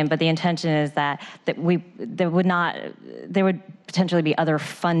be taken, but the intention is that there would potentially be other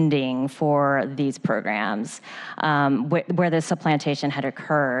funding for these programs where the supplantation had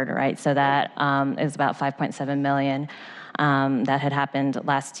occurred, right? So that is about $5.7 million that had happened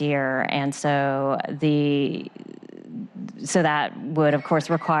last year, and so that would of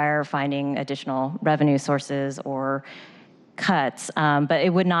course require finding additional revenue sources or cuts, but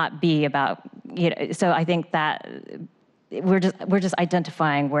it would not be about, so I think that we're just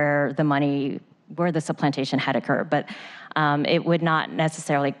identifying where the supplantation had occurred, but it would not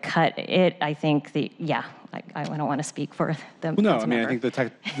necessarily cut it. I think I don't want to speak for them. Well, no, I mean, I think the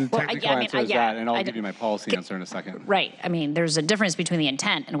technical answer is that, and I'll give you my policy answer in a second. Right. I mean, there's a difference between the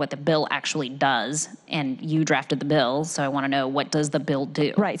intent and what the bill actually does, and you drafted the bill, so I want to know, what does the bill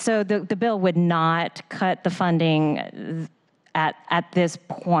do? Right. So the bill would not cut the funding at this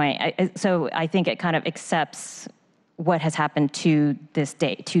point. So I think it kind of accepts what has happened to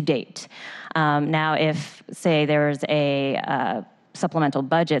date. Now, if, say, there's a supplemental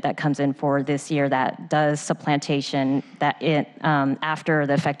budget that comes in for this year that does supplantation after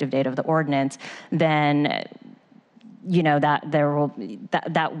the effective date of the ordinance, then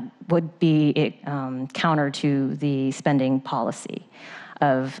that would be counter to the spending policy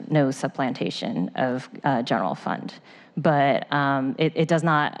of no supplantation of general fund. But it does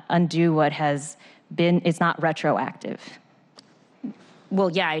not undo what has been, it's not retroactive. Well,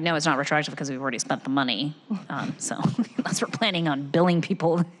 yeah, I know it's not retroactive because we've already spent the money. So unless we're planning on billing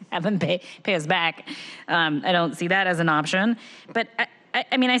people, have them pay us back, I don't see that as an option. But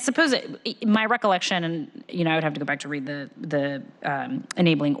I mean, I suppose my recollection, and I would have to go back to read the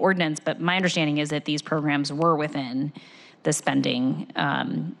enabling ordinance, but my understanding is that these programs were within the spending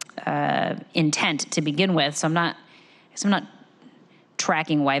intent to begin with. So I'm not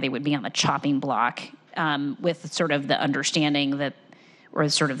tracking why they would be on the chopping block with sort of the understanding that, or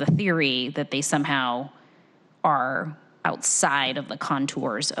sort of the theory that they somehow are outside of the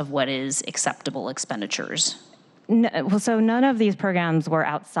contours of what is acceptable expenditures. No, well, so none of these programs were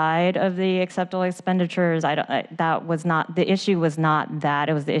outside of the acceptable expenditures. That was not, the issue was not that.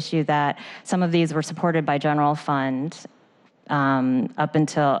 It was the issue that some of these were supported by general fund up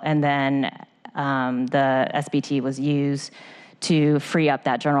until, and then the SBT was used to free up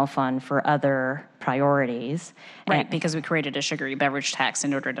that general fund for other priorities. Right, because we created a sugary beverage tax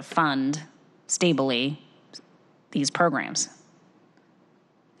in order to fund stably these programs.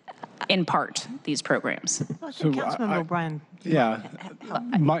 In part, these programs. So Councilmember O'Brien. Yeah,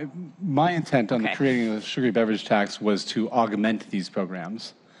 my intent on creating a sugary beverage tax was to augment these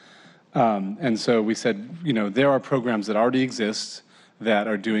programs. And so we said, there are programs that already exist that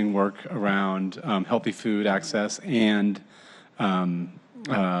are doing work around healthy food access and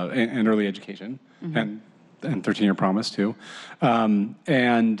early education, and 13-year promise too.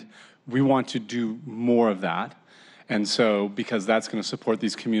 And we want to do more of that. And so, because that's going to support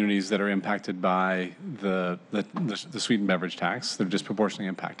these communities that are impacted by the sweetened beverage tax, they're disproportionately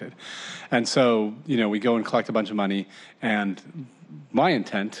impacted. And so, we go and collect a bunch of money, and my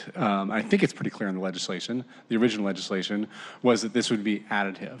intent, I think it's pretty clear in the legislation, the original legislation, was that this would be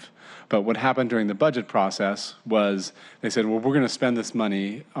additive. But what happened during the budget process was they said, well, we're going to spend this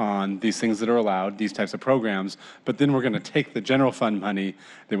money on these things that are allowed, these types of programs, but then we're going to take the general fund money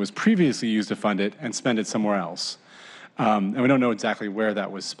that was previously used to fund it and spend it somewhere else. And we don't know exactly where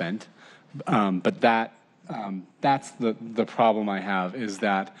that was spent, but that's the problem I have, is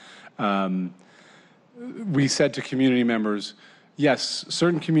that we said to community members, yes,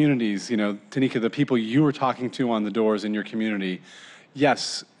 certain communities, Tanika, the people you were talking to on the doors in your community,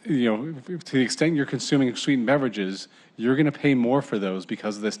 yes, to the extent you're consuming sweetened beverages, you're going to pay more for those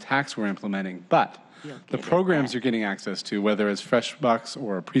because of this tax we're implementing. But the programs you're getting access to, whether it's Fresh Bucks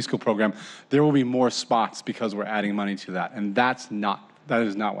or a preschool program, there will be more spots because we're adding money to that. And that is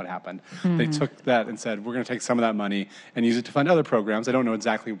not what happened. They took that and said, we're going to take some of that money and use it to fund other programs. I don't know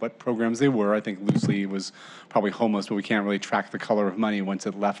exactly what programs they were. I think loosely it was probably homeless, but we can't really track the color of money once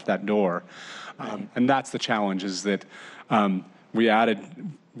it left that door. And that's the challenge, is that we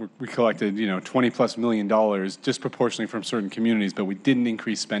collected, $20+ million disproportionately from certain communities, but we didn't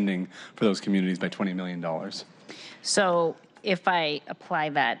increase spending for those communities by $20 million. So if I apply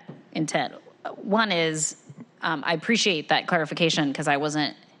that intent, one is, I appreciate that clarification because that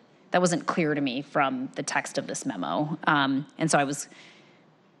wasn't clear to me from the text of this memo. And so I was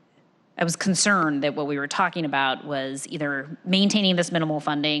concerned that what we were talking about was either maintaining this minimal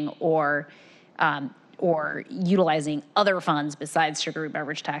funding or utilizing other funds besides sugary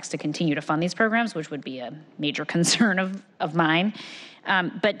beverage tax to continue to fund these programs, which would be a major concern of mine.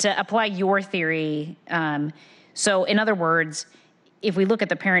 But to apply your theory, so in other words, if we look at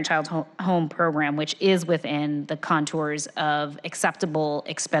the parent-child home program, which is within the contours of acceptable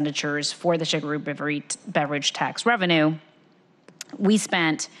expenditures for the sugary beverage tax revenue, we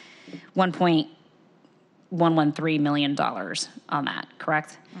spent $1.113 million on that,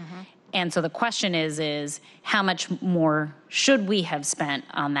 correct? Mm-hmm. And so the question is how much more should we have spent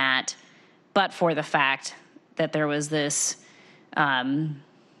on that, but for the fact that there was this general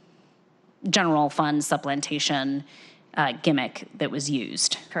fund supplantation gimmick that was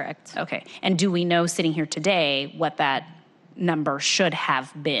used? Correct. Okay. And do we know, sitting here today, what that number should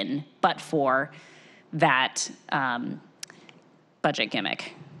have been, but for that budget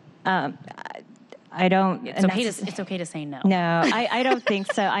gimmick? I don't. It's okay to say no. No, I don't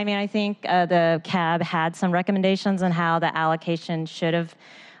think so. I mean, I think the CAB had some recommendations on how the allocation should have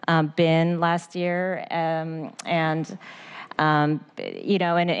been last year, and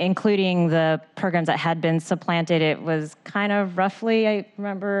including the programs that had been supplanted, it was kind of roughly. I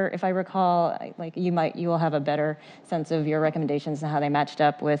remember, if I recall, like you will have a better sense of your recommendations and how they matched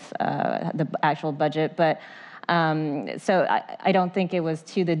up with the actual budget, but. So I don't think it was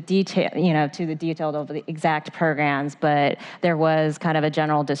to the detail, to the detail of the exact programs, but there was kind of a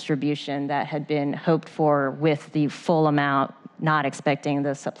general distribution that had been hoped for with the full amount, not expecting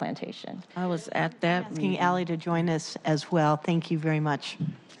the supplantation. I was at that Asking Allie to join us as well. Thank you very much.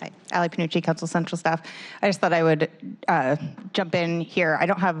 Hi, Allie Panucci, Council Central staff. I just thought I would jump in here. I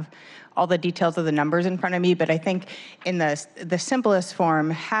don't have all the details of the numbers in front of me, but I think in the simplest form,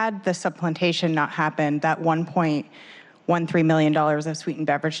 had the supplantation not happened, that $1.13 million of sweetened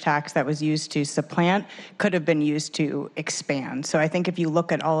beverage tax that was used to supplant could have been used to expand. So I think if you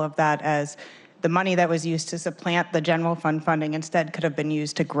look at all of that as the money that was used to supplant the general fund funding instead could have been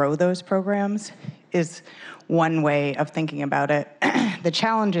used to grow those programs is one way of thinking about it. The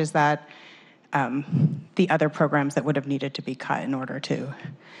challenge is that the other programs that would have needed to be cut in order to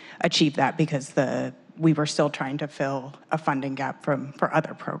achieve that because we were still trying to fill a funding gap for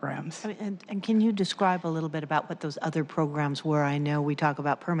other programs. And can you describe a little bit about what those other programs were? I know we talk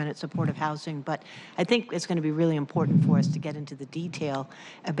about permanent supportive housing, but I think it's going to be really important for us to get into the detail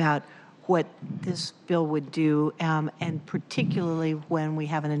about what this bill would do, and particularly when we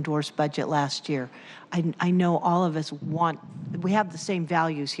have an endorsed budget last year. I know all of us we have the same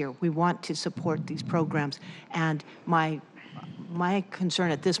values here. We want to support these programs, and my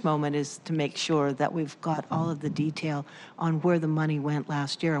concern at this moment is to make sure that we've got all of the detail on where the money went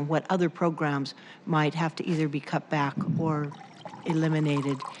last year and what other programs might have to either be cut back or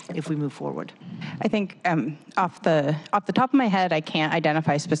eliminated if we move forward. I think off the top of my head, I can't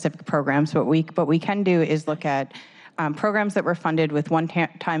identify specific programs, but what we can do is look at programs that were funded with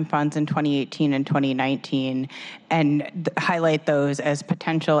one-time funds in 2018 and 2019 and highlight those as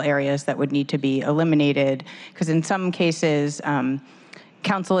potential areas that would need to be eliminated. Because in some cases,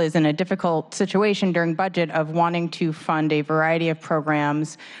 Council is in a difficult situation during budget of wanting to fund a variety of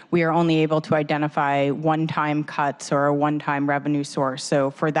programs. We are only able to identify one-time cuts or a one-time revenue source. So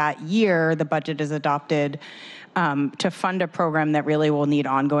for that year, the budget is adopted to fund a program that really will need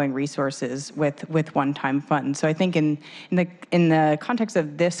ongoing resources with one-time funds. So I think in the context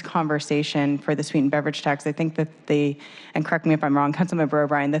of this conversation for the sweetened beverage tax, I think that and correct me if I'm wrong, Councilmember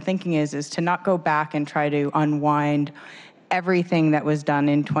O'Brien, the thinking is to not go back and try to unwind everything that was done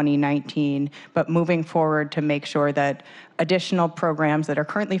in 2019, but moving forward to make sure that additional programs that are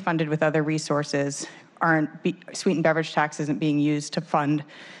currently funded with other resources sweetened beverage tax isn't being used to fund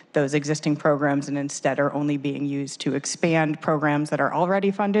those existing programs and instead are only being used to expand programs that are already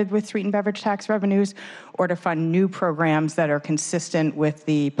funded with sweetened beverage tax revenues or to fund new programs that are consistent with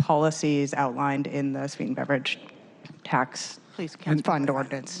the policies outlined in the sweetened beverage tax fund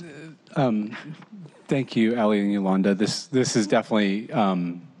ordinance. Thank you, Allie and Yolanda. This is definitely,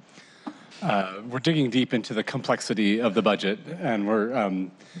 we're digging deep into the complexity of the budget,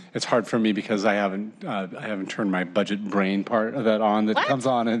 and it's hard for me because I haven't turned my budget brain part of that on. That comes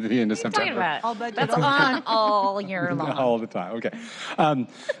on at the end of September. That's on all year long. All the time. Okay.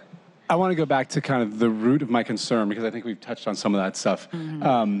 I want to go back to kind of the root of my concern because I think we've touched on some of that stuff.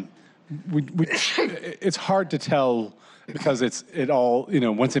 It's hard to tell. Because it all,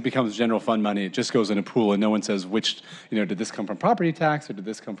 once it becomes general fund money, it just goes in a pool and no one says which, did this come from property tax or did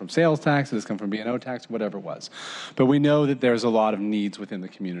this come from sales tax, did this come from B&O tax, whatever it was. But we know that there's a lot of needs within the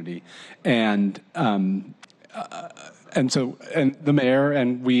community. And the mayor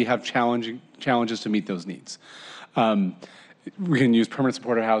and we have challenges to meet those needs. We can use permanent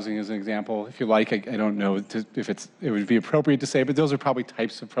supportive housing as an example, if you like. I don't know if it would be appropriate to say, but those are probably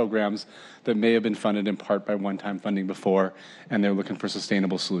types of programs that may have been funded in part by one-time funding before, and they're looking for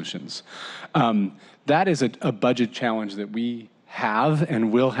sustainable solutions. That is a budget challenge that we have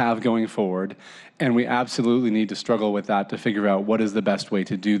and will have going forward, and we absolutely need to struggle with that to figure out what is the best way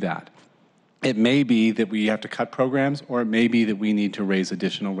to do that. It may be that we have to cut programs, or it may be that we need to raise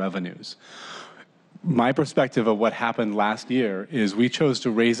additional revenues. My perspective of what happened last year is we chose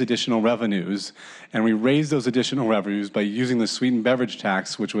to raise additional revenues, and we raised those additional revenues by using the sweetened beverage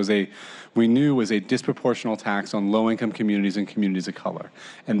tax, which we knew was a disproportional tax on low-income communities and communities of color.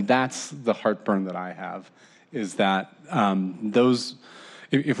 And that's the heartburn that I have, is that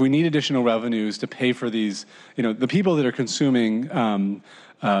if we need additional revenues to pay for these, the people that are consuming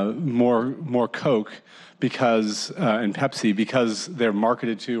more Coke and Pepsi because they're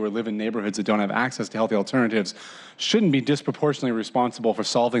marketed to or live in neighborhoods that don't have access to healthy alternatives shouldn't be disproportionately responsible for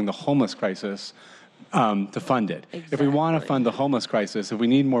solving the homeless crisis to fund it. If we want to fund the homeless crisis, if we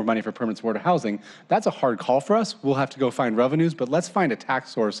need more money for permanent supportive housing, that's a hard call for us. We'll have to go find revenues, but let's find a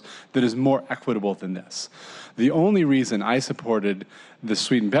tax source that is more equitable than this. The only reason I supported the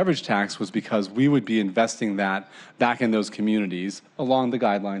Sweetened Beverage Tax was because we would be investing that back in those communities along the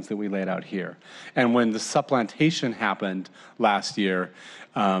guidelines that we laid out here. And when the supplantation happened last year,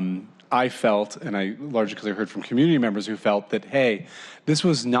 I felt, and I largely because I heard from community members who felt that, hey, this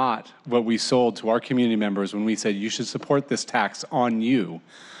was not what we sold to our community members when we said you should support this tax on you.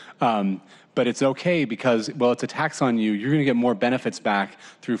 But it's okay because, well, it's a tax on you. You're going to get more benefits back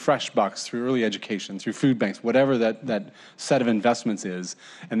through Fresh Bucks, through early education, through food banks, whatever that set of investments is.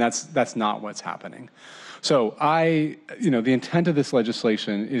 And that's not what's happening. So the intent of this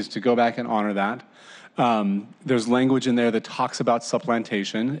legislation is to go back and honor that. There's language in there that talks about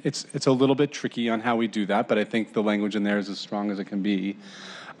supplantation. It's a little bit tricky on how we do that, but I think the language in there is as strong as it can be.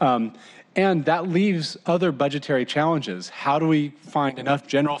 And that leaves other budgetary challenges. How do we find enough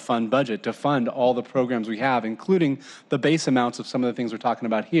general fund budget to fund all the programs we have, including the base amounts of some of the things we're talking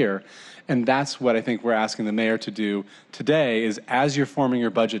about here? And that's what I think we're asking the mayor to do today is as you're forming your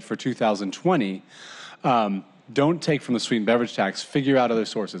budget for 2020, don't take from the Sweetened Beverage Tax, figure out other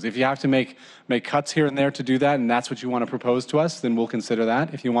sources. If you have to make cuts here and there to do that, and that's what you want to propose to us, then we'll consider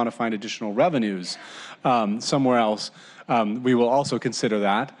that. If you want to find additional revenues somewhere else, we will also consider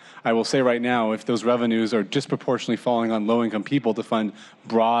that. I will say right now, if those revenues are disproportionately falling on low-income people to fund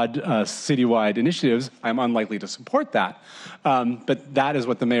broad citywide initiatives, I'm unlikely to support that. But that is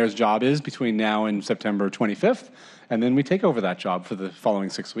what the mayor's job is between now and September 25th, and then we take over that job for the following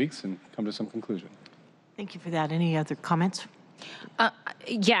 6 weeks and come to some conclusion. Thank you for that. Any other comments?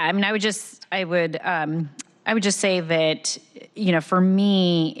 Yeah, I mean, I would just say that, for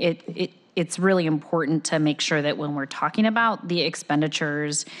me, it's really important to make sure that when we're talking about the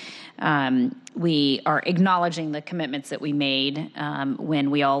expenditures, we are acknowledging the commitments that we made when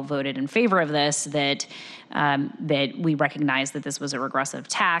we all voted in favor of this, that we recognize that this was a regressive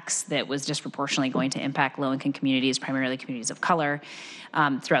tax that was disproportionately going to impact low-income communities, primarily communities of color,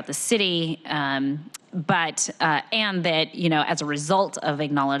 throughout the city. But and that, as a result of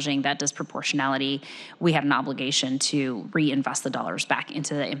acknowledging that disproportionality, we had an obligation to reinvest the dollars back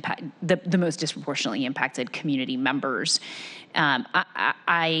into the most disproportionately impacted community members.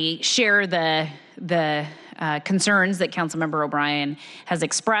 I share the concerns that Councilmember O'Brien has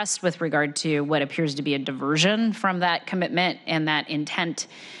expressed with regard to what appears to be a diversion from that commitment and that intent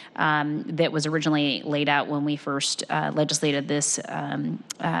that was originally laid out when we first legislated this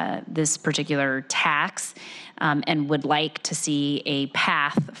particular tax, and would like to see a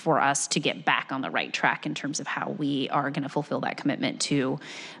path for us to get back on the right track in terms of how we are going to fulfill that commitment to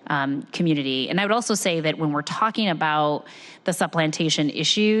community. And I would also say that when we're talking about the supplantation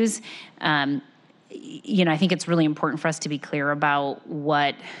issues, I think it's really important for us to be clear about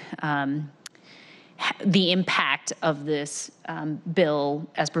what the impact of this bill,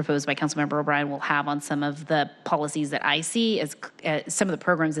 as proposed by Councilmember O'Brien, will have on some of the policies that I see as some of the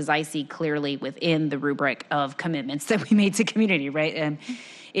programs as I see clearly within the rubric of commitments that we made to community, right? And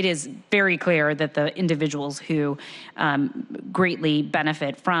it is very clear that the individuals who greatly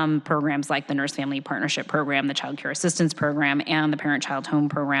benefit from programs like the Nurse Family Partnership Program, the Child Care Assistance Program, and the Parent-Child Home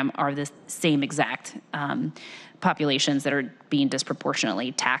Program are the same exact populations that are being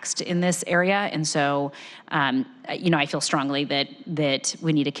disproportionately taxed in this area. And so, I feel strongly that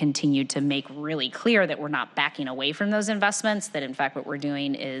we need to continue to make really clear that we're not backing away from those investments, that in fact what we're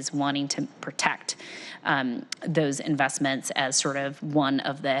doing is wanting to protect those investments as sort of one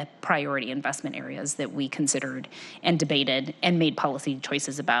of the priority investment areas that we considered and debated and made policy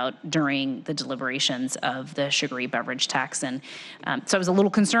choices about during the deliberations of the sugary beverage tax. And so I was a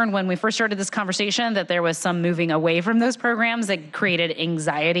little concerned when we first started this conversation that there was some moving away from those programs that created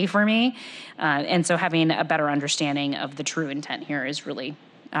anxiety for me. And so having a better understanding of the true intent here is really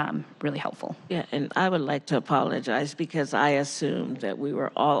really helpful. Yeah, and I would like to apologize because I assumed that we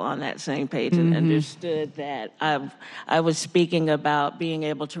were all on that same page and understood that I was speaking about being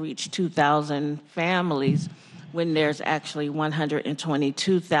able to reach 2,000 families when there's actually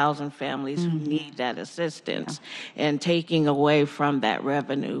 122,000 families who need that assistance. Yeah. And taking away from that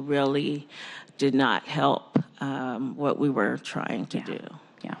revenue really did not help what we were trying to do.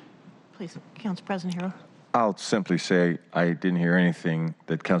 Yeah. Please, Council President Hero. I'll simply say I didn't hear anything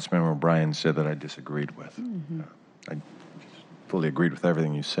that Councilmember O'Brien said that I disagreed with. I fully agreed with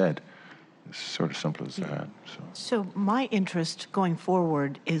everything you said. It's sort of simple as that. So my interest going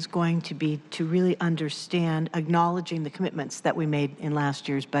forward is going to be to really understand, acknowledging the commitments that we made in last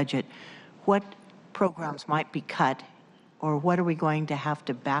year's budget, what programs might be cut or what are we going to have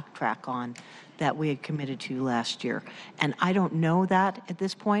to backtrack on that we had committed to last year? And I don't know that at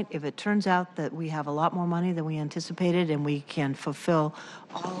this point. If it turns out that we have a lot more money than we anticipated and we can fulfill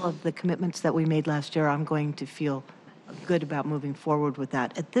all of the commitments that we made last year, I'm going to feel good about moving forward with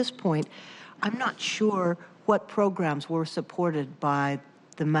that. At this point, I'm not sure what programs were supported by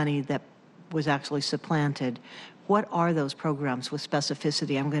the money that was actually supplanted. What are those programs with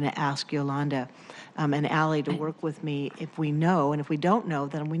specificity? I'm going to ask Yolanda and Allie to work with me if we know, and if we don't know,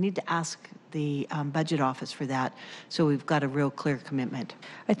 then we need to ask the budget office for that, so we've got a real clear commitment.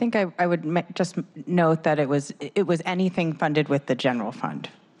 I think I would just note that it was anything funded with the general fund,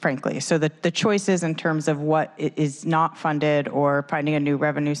 frankly. So the choices in terms of what is not funded or finding a new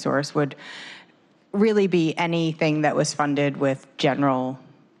revenue source would really be anything that was funded with general.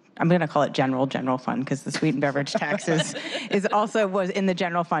 I'm going to call it general fund, because the Sweetened Beverage Tax was in the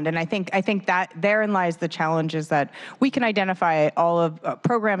general fund. And I think that therein lies the challenge, is that we can identify all of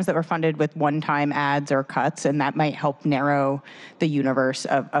programs that were funded with one-time ads or cuts, and that might help narrow the universe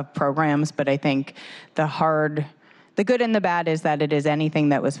of programs. But I think the good and the bad is that it is anything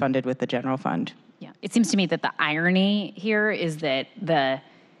that was funded with the general fund. Yeah, it seems to me that the irony here is that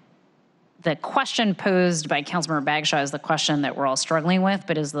the question posed by Councilmember Bagshaw is the question that we're all struggling with,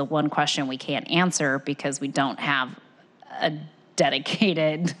 but is the one question we can't answer because we don't have a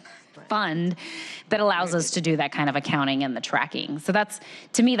dedicated fund that allows us to do that kind of accounting and the tracking. So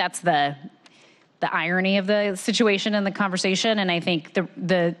to me, that's the irony of the situation and the conversation. And I think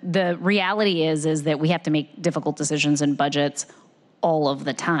the reality is that we have to make difficult decisions in budgets all of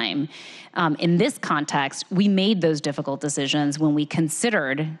the time. In this context, we made those difficult decisions when we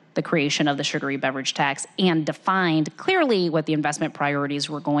considered the creation of the sugary beverage tax and defined clearly what the investment priorities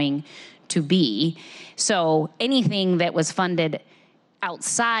were going to be. So anything that was funded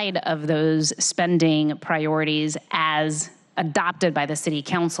outside of those spending priorities as adopted by the city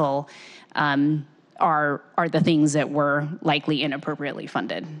council are the things that were likely inappropriately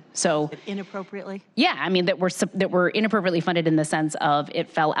funded. So inappropriately? Yeah, I mean that were inappropriately funded in the sense of it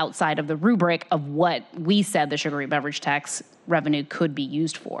fell outside of the rubric of what we said the sugary beverage tax revenue could be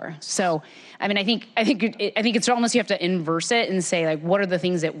used for. So, I mean, I think it's almost, you have to inverse it and say, like, what are the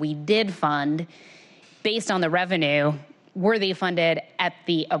things that we did fund based on the revenue? Were they funded at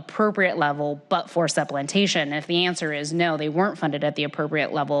the appropriate level but for supplementation? And if the answer is no, they weren't funded at the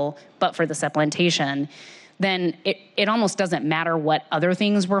appropriate level but for the supplementation, then it almost doesn't matter what other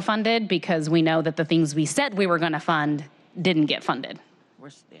things were funded, because we know that the things we said we were going to fund didn't get funded.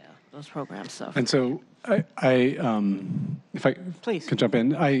 Yeah, those programs. So. And so I if I Please. can jump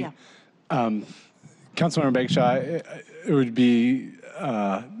in, Councilmember Bagshaw, it would be,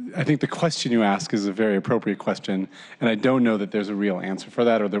 I think the question you ask is a very appropriate question, and I don't know that there's a real answer for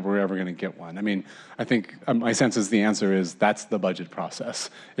that or that we're ever going to get one. I mean, I think my sense is the answer is that's the budget process.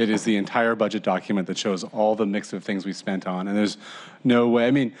 It is the entire budget document that shows all the mix of things we spent on, and there's no way.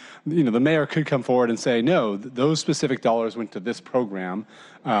 I mean, you know, the mayor could come forward and say, no, those specific dollars went to this program,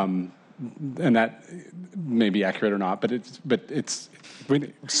 and that may be accurate or not, but it's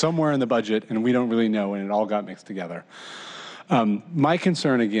somewhere in the budget, and we don't really know, and it all got mixed together. My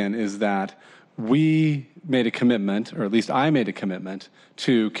concern, again, is that we made a commitment, or at least I made a commitment,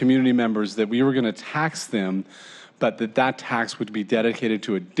 to community members that we were going to tax them, but that tax would be dedicated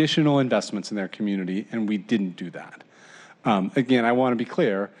to additional investments in their community, and we didn't do that. Again, I want to be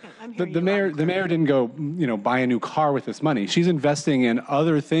clear. The mayor didn't go, buy a new car with this money. She's investing in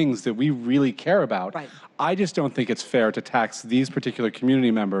other things that we really care about. Right. I just don't think it's fair to tax these particular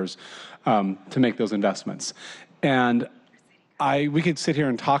community members to make those investments. And we could sit here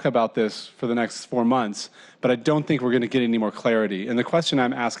and talk about this for the next 4 months, but I don't think we're going to get any more clarity. And the question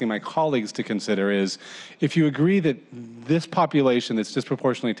I'm asking my colleagues to consider is, if you agree that this population that's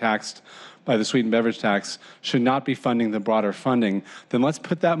disproportionately taxed by the Sweetened Beverage Tax should not be funding the broader funding, then let's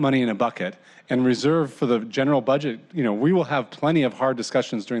put that money in a bucket and reserve for the general budget. We will have plenty of hard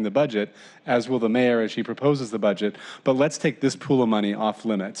discussions during the budget, as will the mayor as she proposes the budget, but let's take this pool of money off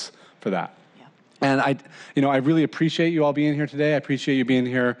limits for that. And I really appreciate you all being here today. I appreciate you being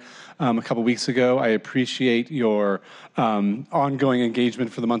here a couple weeks ago. I appreciate your ongoing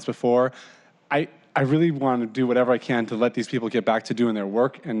engagement for the months before. I really want to do whatever I can to let these people get back to doing their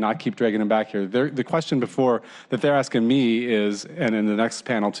work and not keep dragging them back here. The question before that they're asking me is, and in the next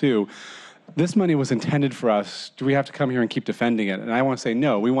panel too, this money was intended for us. Do we have to come here and keep defending it? And I want to say,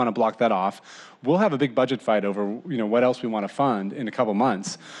 no, we want to block that off. We'll have a big budget fight over, what else we want to fund in a couple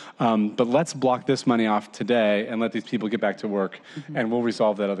months. But let's block this money off today and let these people get back to work, and we'll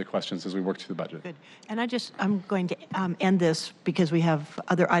resolve that other questions as we work through the budget. Good. And I'm going to end this because we have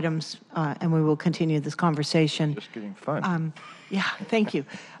other items, and we will continue this conversation. Just getting fun. Yeah, thank you.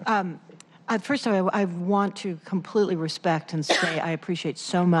 First, I want to completely respect and say I appreciate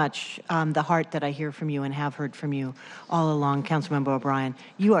so much the heart that I hear from you and have heard from you all along, Councilmember O'Brien.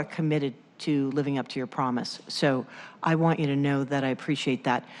 You are committed to living up to your promise. So I want you to know that I appreciate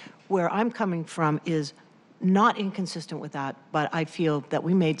that. Where I'm coming from is not inconsistent with that, but I feel that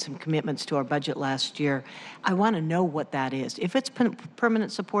we made some commitments to our budget last year. I want to know what that is. If it's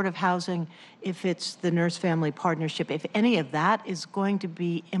permanent supportive housing, if it's the nurse-family partnership, if any of that is going to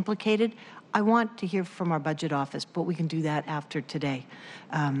be implicated, I want to hear from our budget office, but we can do that after today.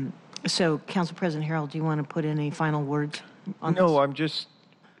 So, Council President Harold, do you want to put any final words on this? No, I'm just,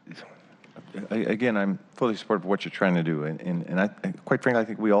 again, I'm fully supportive of what you're trying to do. And I, quite frankly, I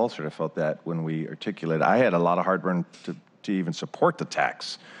think we all sort of felt that when we articulated. I had a lot of heartburn to even support the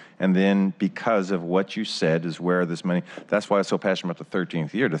tax. And then because of what you said is where this money, that's why I'm so passionate about the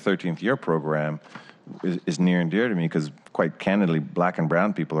 13th year. The 13th year program is near and dear to me because, quite candidly, black and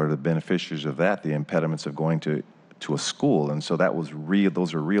brown people are the beneficiaries of that, the impediments of going to a school. And so that was real,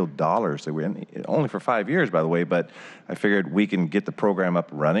 those are real dollars that were in, only for 5 years, by the way, but I figured we can get the program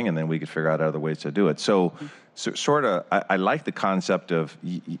up and running and then we could figure out other ways to do it. So sort of, I like the concept of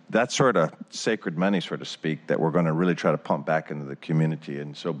that sort of sacred money, so to speak, that we're going to really try to pump back into the community.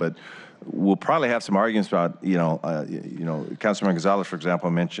 And so, but we'll probably have some arguments about, Councilman Gonzalez, for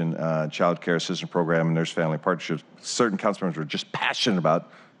example, mentioned child care assistance program and nurse family partnerships. Certain council members were just passionate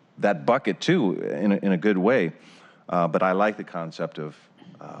about that bucket too, in a good way. But I like the concept of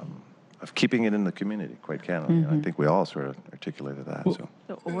keeping it in the community, quite candidly. I think we all sort of articulated that. So.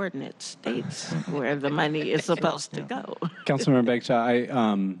 The ordinance states where the money is supposed to go. Councilmember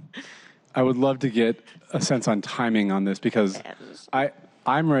Begcha, I would love to get a sense on timing on this because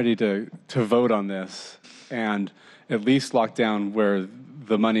I'm ready to vote on this and at least lock down where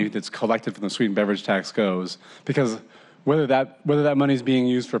the money that's collected from the Sweetened Beverage Tax goes, because whether that money is being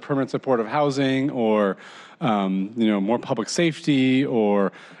used for permanent supportive housing or more public safety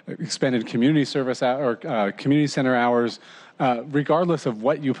or expanded community service or community center hours, regardless of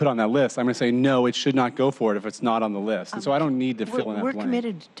what you put on that list, I'm going to say no, it should not go for it if it's not on the list. And so I don't need to fill in that blank. We're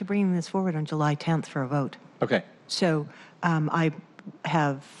committed to bringing this forward on July 10th for a vote. Okay. So I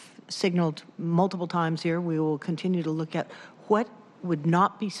have signaled multiple times here, we will continue to look at what would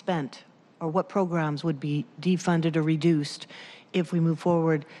not be spent or what programs would be defunded or reduced if we move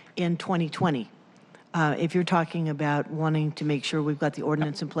forward in 2020. If you're talking about wanting to make sure we've got the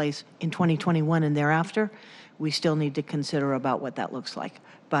ordinance in place in 2021 and thereafter, we still need to consider about what that looks like.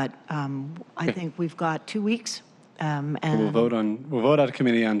 But I think we've got 2 weeks. And we'll vote out of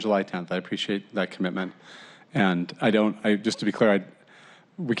committee on July 10th. I appreciate that commitment. And just to be clear,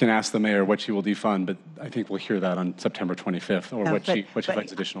 we can ask the mayor what she will defund, but I think we'll hear that on September 25th, or what she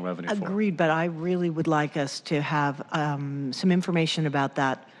finds additional revenue for. Agreed, but I really would like us to have some information about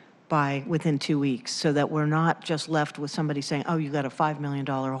that by within 2 weeks, so that we're not just left with somebody saying, "Oh, you got a $5 million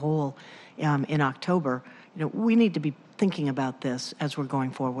hole in October." We need to be thinking about this as we're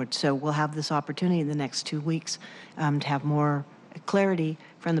going forward. So we'll have this opportunity in the next 2 weeks to have more clarity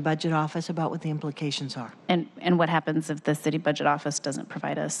from the budget office about what the implications are. And what happens if the city budget office doesn't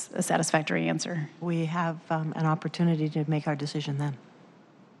provide us a satisfactory answer? We have an opportunity to make our decision then.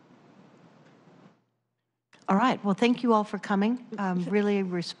 All right. Well, thank you all for coming. Really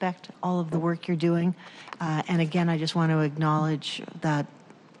respect all of the work you're doing. And again, I just want to acknowledge that,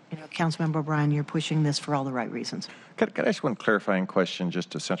 Councilmember O'Brien, you're pushing this for all the right reasons. Could I ask one clarifying question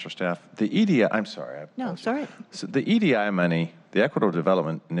just to central staff? The EDI, I'm sorry. No, sorry. So the EDI money, the Equitable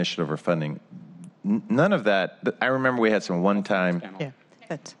Development Initiative or funding, none of that, I remember we had some one-time. Yeah,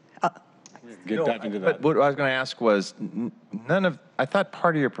 that's. Dive into that. But what I was going to ask was, I thought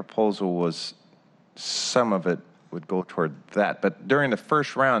part of your proposal was some of it would go toward that. But during the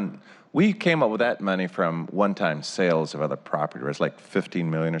first round, we came up with that money from one-time sales of other property. It was like $15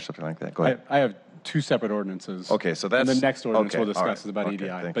 million or something like that. Go ahead. I have two separate ordinances. Okay, so that's... And the next ordinance we'll discuss right. is about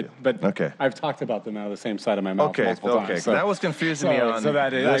EDI. But okay. I've talked about them out of the same side of my mouth multiple times. So that was confusing me on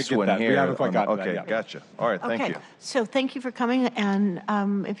this one that. here. We haven't quite gotten that yet. Gotcha. All right, thank you. So thank you for coming. And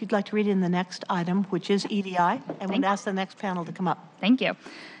if you'd like to read in the next item, which is EDI, and we'd ask the next panel to come up. Thank you.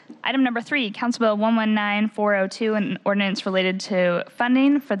 Item number 3, Council Bill 119402, an ordinance related to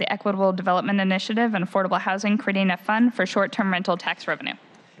funding for the Equitable Development Initiative and affordable housing, creating a fund for short-term rental tax revenue.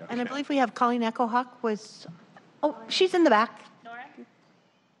 And I believe we have Colleen Echohawk was, oh, she's in the back. Nora?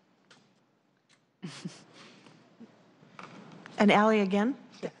 And Allie again.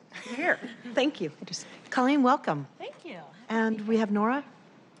 Here, thank you. Colleen, welcome. Thank you. And we have Nora?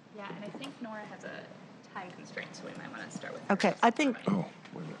 Yeah, and I think Nora has a time constraint, so we might want to start with Okay, I think,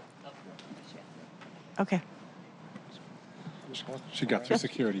 okay. She got through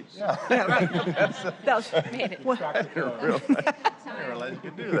security. Yeah, right. That was, Made it. I didn't realize you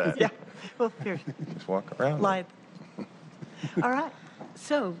could do that. Yeah, well, here, Just walk around. live. All right,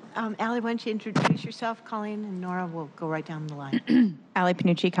 so Allie, why don't you introduce yourself? Colleen and Nora will go right down the line. Ali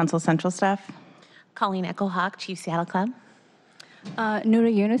Panucci, Council Central Staff. Colleen Echohawk, Chief Seattle Club. Noura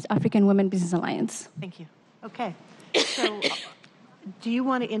Yunus, African Women Business Alliance. Thank you. Okay, so do you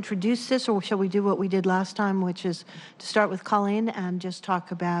want to introduce this, or shall we do what we did last time, which is to start with Colleen and just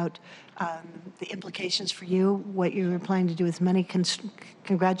talk about the implications for you, what you were planning to do with many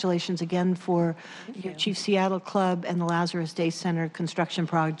congratulations again for your Chief Seattle Club and the Lazarus Day Center construction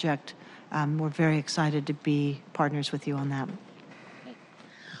project. We're very excited to be partners with you on that.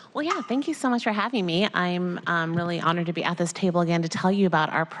 Well, yeah, thank you so much for having me. I'm really honored to be at this table again to tell you about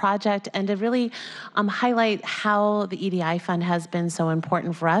our project and to really highlight how the EDI fund has been so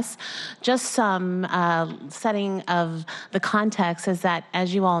important for us. Just some setting of the context is that,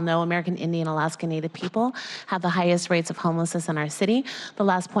 as you all know, American Indian Alaska Native people have the highest rates of homelessness in our city. The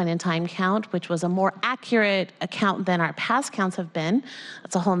last point in time count, which was a more accurate account than our past counts have been,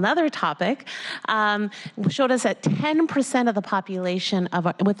 that's a whole nother topic, showed us that 10% of the population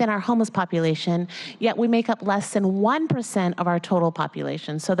within our homeless population, yet we make up less than 1% of our total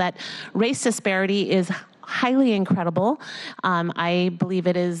population. So that race disparity is highly incredible. I believe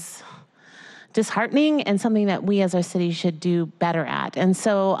it is disheartening and something that we as our city should do better at. And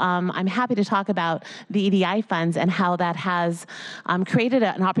so I'm happy to talk about the EDI funds and how that has created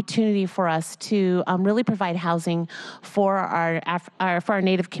an opportunity for us to really provide housing for our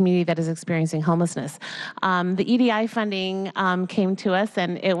Native community that is experiencing homelessness. The EDI funding came to us,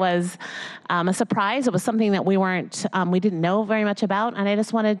 and it was a surprise. It was something that we didn't know very much about, and I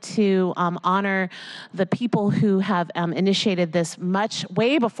just wanted to honor the people who have initiated this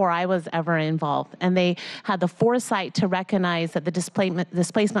way before I was ever involved. And they had the foresight to recognize that the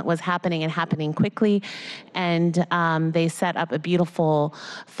displacement was happening and happening quickly, and they set up a beautiful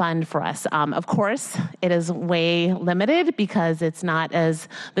fund for us. Of course, it is way limited because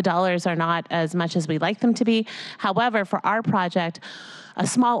the dollars are not as much as we'd like them to be. However, for our project, a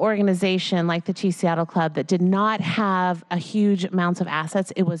small organization like the Chief Seattle Club that did not have a huge amounts of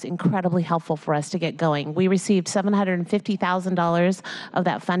assets, it was incredibly helpful for us to get going. We received $750,000 of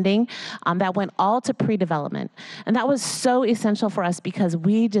that funding. That went all to pre-development. And that was so essential for us because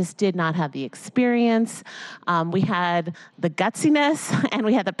we just did not have the experience. We had the gutsiness and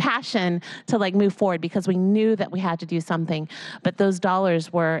we had the passion to move forward because we knew that we had to do something. But those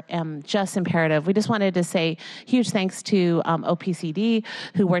dollars were just imperative. We just wanted to say huge thanks to OPCD,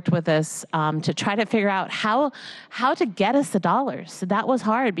 who worked with us to try to figure out how to get us the dollars. So that was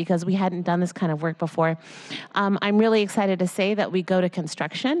hard because we hadn't done this kind of work before. I'm really excited to say that we go to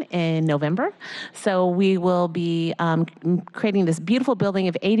construction in November. So we will be creating this beautiful building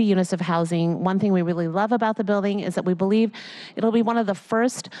of 80 units of housing. One thing we really love about the building is that we believe it'll be one of the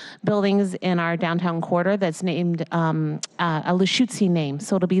first buildings in our downtown quarter that's named a Lushootseed name.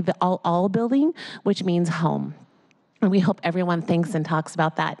 So it'll be the All building, which means home. And we hope everyone thinks and talks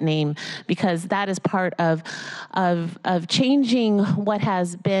about that name because that is part of changing what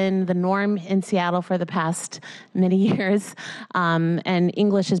has been the norm in Seattle for the past many years. And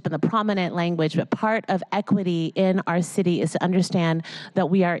English has been the prominent language, but part of equity in our city is to understand that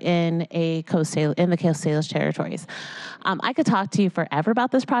we are in the Coast Salish territories. I could talk to you forever about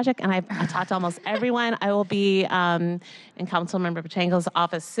this project, and I've talked to almost everyone. I will be in Councilmember Pachango's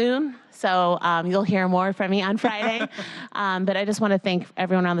office soon, so you'll hear more from me on Friday. But I just want to thank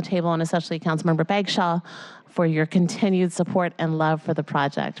everyone around the table, and especially Councilmember Bagshaw, for your continued support and love for the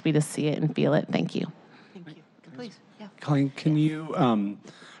project. We just see it and feel it. Thank you. Thank you. Please, yeah. Colleen, can you I'm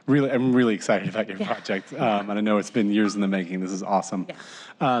really excited about your project, and I know it's been years in the making. This is awesome.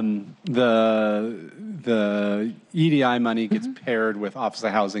 The EDI money gets paired with Office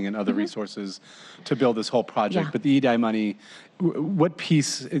of Housing and other resources to build this whole project, but the EDI money what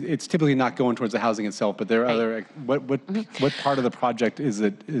piece, it's typically not going towards the housing itself, but there are other, what part of the project is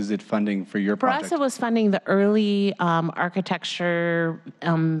it funding for your For project? us, it was funding the early architecture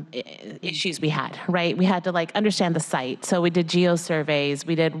issues we had, right? We had to like understand the site. So we did geo surveys,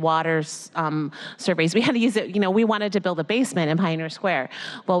 we did water surveys. We had to use it, we wanted to build a basement in Pioneer Square.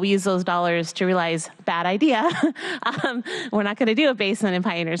 Well, we used those dollars to realize, bad idea. We're not going to do a basement in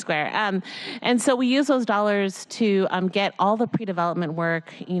Pioneer Square. And so we used those dollars to get all the pre-development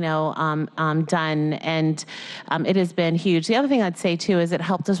work, done, and it has been huge. The other thing I'd say too is it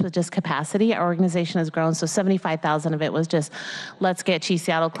helped us with just capacity. Our organization has grown, so 75,000 of it was just, let's get Cheese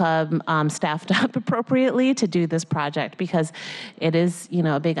Seattle Club staffed up appropriately to do this project because it is,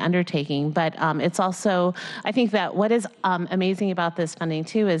 a big undertaking. But it's also, I think that what is amazing about this funding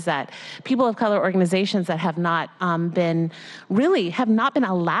too is that people of color organizations that have not been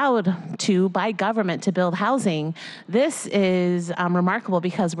allowed to by government to build housing. This is remarkable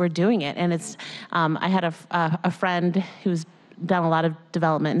because we're doing it, and it's. I had a friend who's done a lot of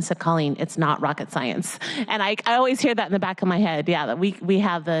development and said, Colleen, it's not rocket science. And I always hear that in the back of my head. Yeah, that we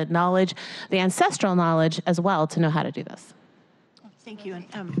have the knowledge, the ancestral knowledge as well to know how to do this. Thank you.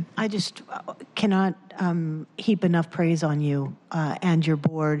 And I just cannot heap enough praise on you and your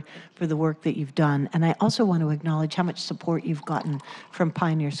board for the work that you've done. And I also want to acknowledge how much support you've gotten from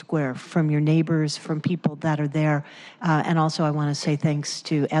Pioneer Square, from your neighbors, from people that are there. And also I want to say thanks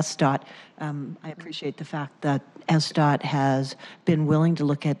to SDOT. I appreciate the fact that SDOT has been willing to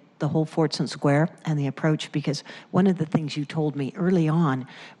look at the whole Fortson Square and the approach, because one of the things you told me early on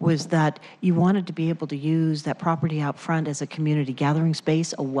was that you wanted to be able to use that property out front as a community gathering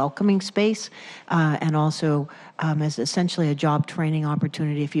space, a welcoming space, and also as essentially a job training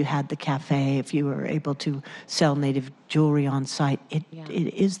opportunity if you had the cafe, if you were able to sell native jewelry on site. It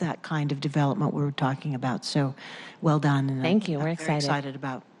is that kind of development we're talking about. So well done. And Thank you. We're very excited. excited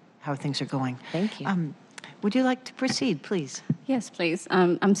about how things are going. Thank you. Would you like to proceed, please? Yes, please.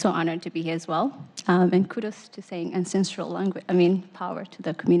 I'm so honored to be here as well. And kudos to saying ancestral language, power to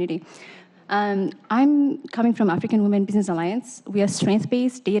the community. I'm coming from African Women Business Alliance. We are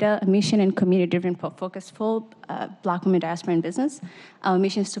strength-based, data, mission, and community-driven focused for Black women diaspora in business. Our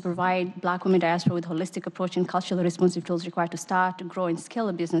mission is to provide Black women diaspora with holistic approach and culturally responsive tools required to start, to grow, and scale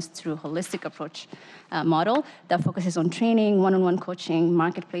a business through a holistic approach model that focuses on training, one-on-one coaching,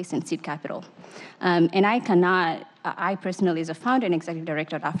 marketplace, and seed capital. And I personally, as a founder and executive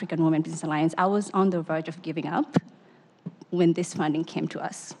director at African Women Business Alliance, I was on the verge of giving up when this funding came to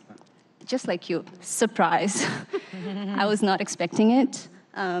us. Just like you, surprise. I was not expecting it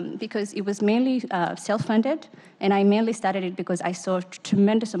because it was mainly self-funded, and I mainly started it because I saw a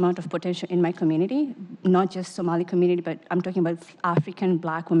tremendous amount of potential in my community, not just Somali community, but I'm talking about African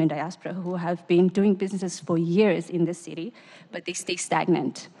Black women diaspora who have been doing businesses for years in this city, but they stay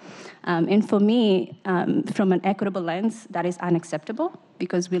stagnant. And for me, from an equitable lens, that is unacceptable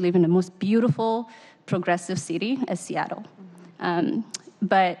because we live in the most beautiful, progressive city as Seattle.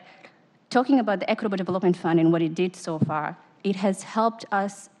 But talking about the Equitable Development Fund and what it did so far, it has helped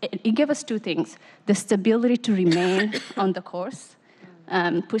us, it gave us two things: the stability to remain on the course,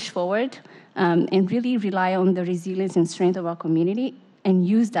 push forward, and really rely on the resilience and strength of our community and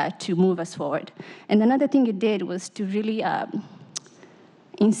use that to move us forward. And another thing it did was to really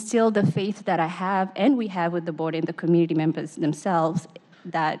instill the faith that I have and we have with the board and the community members themselves,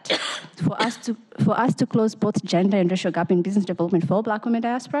 that for us to close both gender and racial gap in business development for Black women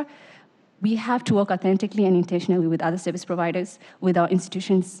diaspora, we have to work authentically and intentionally with other service providers, with our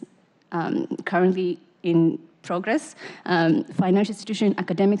institutions currently in progress, financial institutions,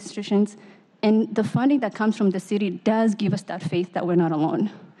 academic institutions, and the funding that comes from the city does give us that faith that we're not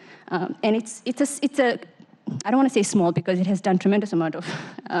alone. And it's a I don't want to say small because it has done tremendous amount of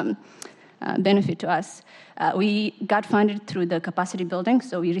benefit to us. We got funded through the capacity building,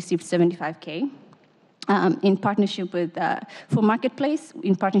 so we received $75K. In partnership with, for Marketplace,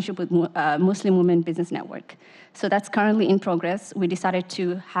 in partnership with Muslim Women Business Network. So that's currently in progress. We decided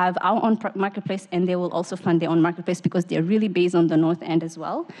to have our own marketplace, and they will also fund their own marketplace because they're really based on the North End as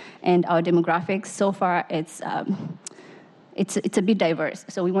well. And our demographics, so far, it's a bit diverse.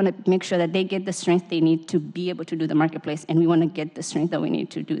 So we want to make sure that they get the strength they need to be able to do the marketplace, and we want to get the strength that we need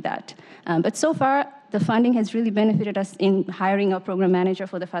to do that. But so far, the funding has really benefited us in hiring our program manager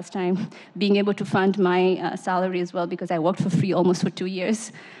for the first time, being able to fund my salary as well because I worked for free almost for 2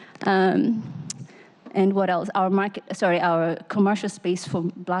 years. And what else? Our commercial space for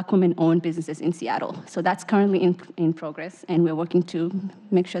Black women-owned businesses in Seattle. So that's currently in progress, and we're working to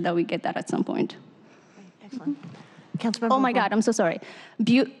make sure that we get that at some point. Excellent. Councilmember. Oh my God, I'm so sorry.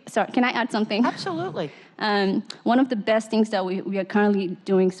 Sorry, can I add something? Absolutely. One of the best things that we are currently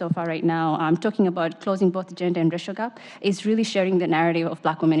doing so far right now, talking about closing both the gender and racial gap, is really sharing the narrative of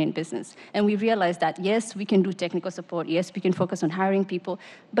Black women in business. And we realize that, yes, we can do technical support, yes, we can focus on hiring people,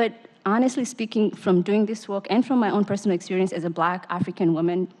 but honestly speaking, from doing this work and from my own personal experience as a Black African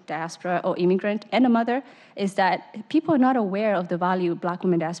woman, diaspora, or immigrant, and a mother, is that people are not aware of the value Black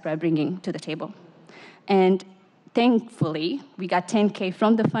women diaspora are bringing to the table. And thankfully, we got $10K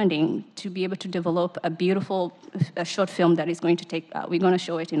from the funding to be able to develop a beautiful short film that is going to take, we're going to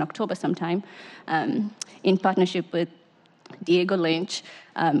show it in October sometime, in partnership with Diego Lynch,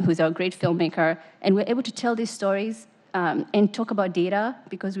 who's our great filmmaker. And we're able to tell these stories and talk about data,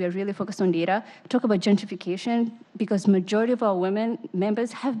 because we are really focused on data, talk about gentrification, because majority of our women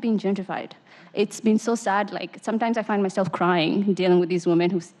members have been gentrified. It's been so sad, like sometimes I find myself crying dealing with these women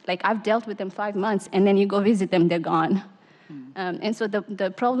who, like I've dealt with them 5 months and then you go visit them, they're gone. And so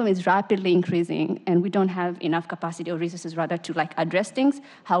the problem is rapidly increasing and we don't have enough capacity or resources rather to like address things.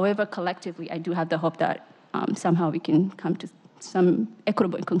 However, collectively, I do have the hope that somehow we can come to some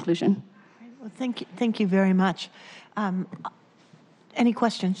equitable conclusion. Well, thank you very much. Any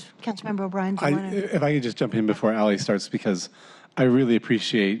questions? Councilmember O'Brien, do you want to? If I could just jump in before Ali starts, because I really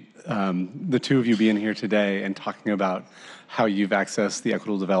appreciate the two of you being here today and talking about how you've accessed the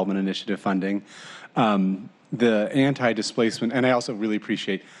Equitable Development Initiative funding. The anti-displacement, and I also really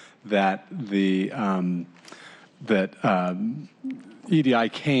appreciate that EDI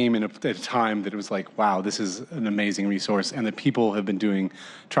came at a time that it was like, wow, this is an amazing resource, and that people have been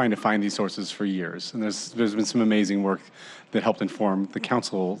trying to find these sources for years. And there's been some amazing work that helped inform the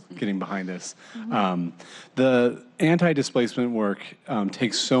council getting behind this. The anti-displacement work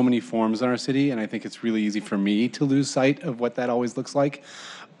takes so many forms in our city, and I think it's really easy for me to lose sight of what that always looks like.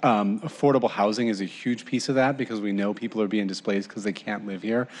 Affordable housing is a huge piece of that because we know people are being displaced because they can't live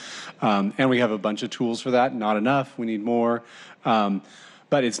here. And we have a bunch of tools for that, not enough, we need more.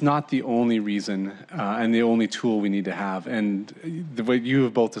 But it's not the only reason and the only tool we need to have. And what you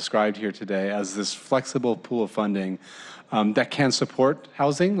have both described here today as this flexible pool of funding that can support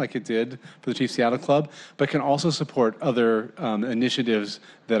housing like it did for the Chief Seattle Club, but can also support other initiatives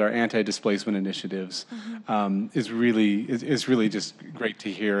that are anti-displacement initiatives is really just great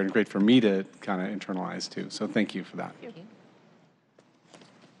to hear and great for me to kind of internalize too. So thank you for that.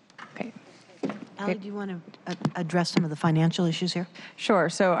 Okay. Ali, do you want to address some of the financial issues here? Sure.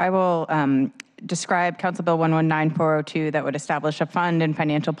 So I will describe Council Bill 119402 that would establish a fund and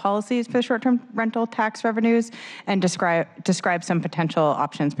financial policies for the short-term rental tax revenues, and describe some potential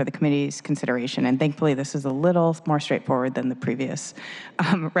options for the committee's consideration. And thankfully, this is a little more straightforward than the previous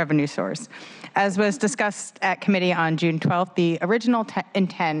revenue source. As was discussed at committee on June 12th, the original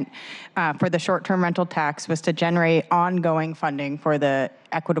intent for the short-term rental tax was to generate ongoing funding for the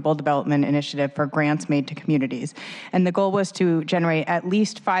Equitable Development Initiative for grants made to communities. And the goal was to generate at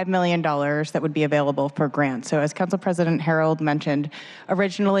least $5 million that would be available for grants. So as Council President Harold mentioned,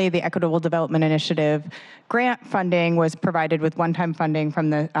 originally the Equitable Development Initiative grant funding was provided with one-time funding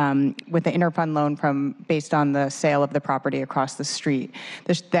from with the interfund loan based on the sale of the property across the street.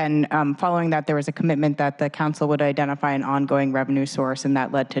 Then following that, there was a commitment that the council would identify an ongoing revenue source, and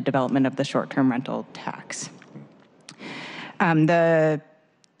that led to development of the short-term rental tax.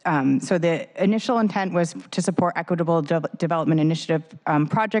 So the initial intent was to support Equitable Development Initiative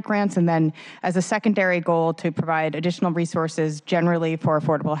project grants, and then as a secondary goal to provide additional resources generally for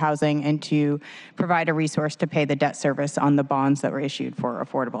affordable housing and to provide a resource to pay the debt service on the bonds that were issued for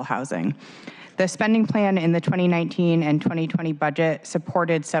affordable housing. The spending plan in the 2019 and 2020 budget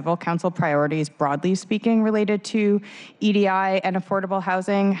supported several council priorities, broadly speaking, related to EDI and affordable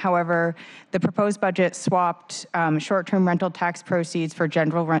housing. However, the proposed budget swapped short-term rental tax proceeds for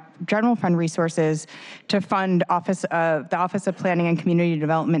general fund resources to fund the Office of Planning and Community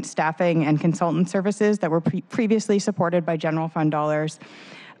Development staffing and consultant services that were previously supported by general fund dollars.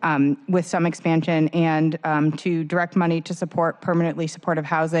 With some expansion, and to direct money to support permanently supportive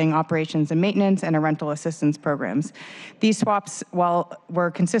housing operations and maintenance and a rental assistance programs. These swaps, while were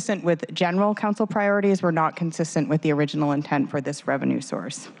consistent with general council priorities, were not consistent with the original intent for this revenue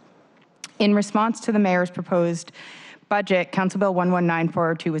source. In response to the mayor's proposed budget, Council Bill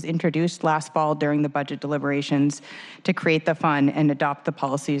 119402 was introduced last fall during the budget deliberations to create the fund and adopt the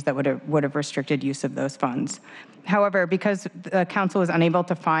policies that would have restricted use of those funds. However, because the council was unable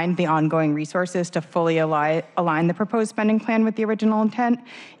to find the ongoing resources to fully align the proposed spending plan with the original intent,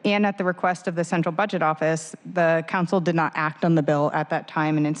 and at the request of the Central Budget Office, the council did not act on the bill at that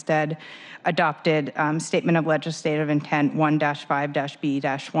time and instead adopted Statement of Legislative Intent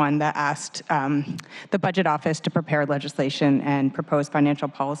 1-5-B-1 that asked the Budget Office to prepare legislation and propose financial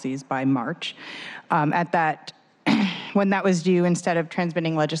policies by March. When that was due, instead of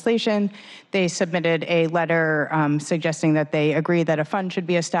transmitting legislation, they submitted a letter suggesting that they agree that a fund should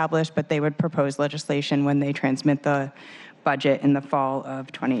be established, but they would propose legislation when they transmit the budget in the fall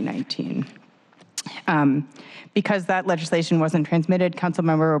of 2019. Because that legislation wasn't transmitted,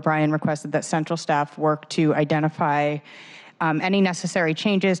 Councilmember O'Brien requested that central staff work to identify any necessary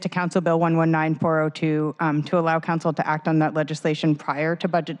changes to Council Bill 119402 to allow Council to act on that legislation prior to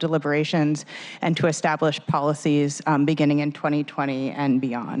budget deliberations and to establish policies beginning in 2020 and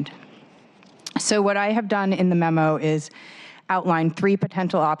beyond. So what I have done in the memo is outline 3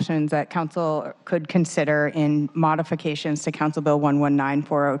 potential options that Council could consider in modifications to Council Bill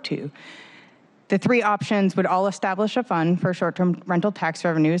 119402. The 3 options would all establish a fund for short-term rental tax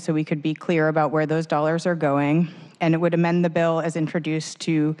revenue so we could be clear about where those dollars are going, and it would amend the bill as introduced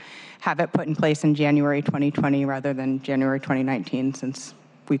to have it put in place in January 2020 rather than January 2019 since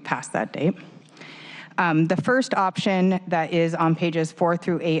we passed that date. The first option that is on pages 4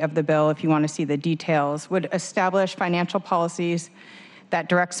 through 8 of the bill, if you want to see the details, would establish financial policies that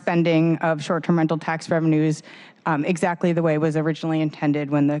direct spending of short-term rental tax revenues exactly the way it was originally intended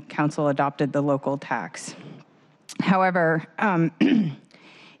when the council adopted the local tax. However,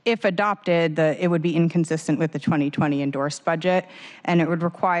 if adopted, it would be inconsistent with the 2020 endorsed budget, and it would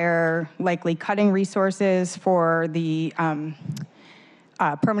require likely cutting resources for the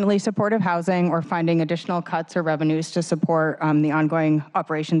permanently supportive housing or finding additional cuts or revenues to support the ongoing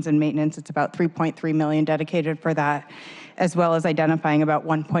operations and maintenance. It's about $3.3 million dedicated for that, as well as identifying about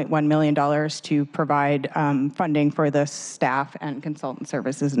 $1.1 million to provide funding for the staff and consultant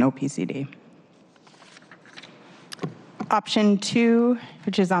services and OPCD. Option 2,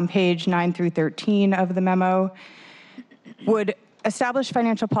 which is on page 9 through 13 of the memo, would establish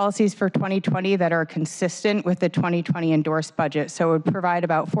financial policies for 2020 that are consistent with the 2020 endorsed budget. So it would provide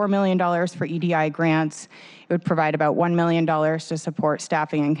about $4 million for EDI grants. It would provide about $1 million to support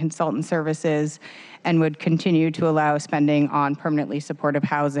staffing and consultant services, and would continue to allow spending on permanently supportive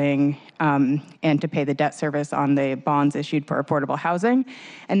housing and to pay the debt service on the bonds issued for affordable housing.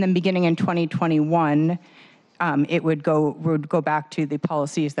 And then beginning in 2021, it would go back to the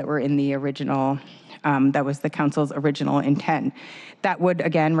policies that were in the original, that was the council's original intent. That would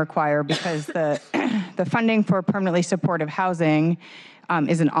again require, because the funding for permanently supportive housing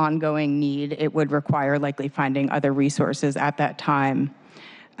is an ongoing need, it would require likely finding other resources at that time.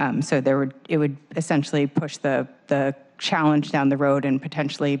 So it would essentially push the challenge down the road and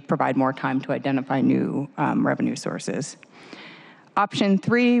potentially provide more time to identify new revenue sources. Option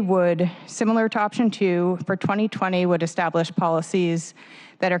 3 would, similar to option 2, for 2020 would establish policies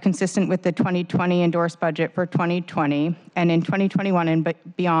that are consistent with the 2020 endorsed budget for 2020. And in 2021 and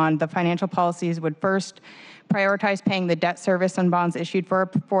beyond, the financial policies would first prioritize paying the debt service on bonds issued for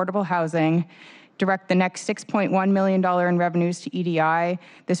affordable housing, direct the next $6.1 million in revenues to EDI.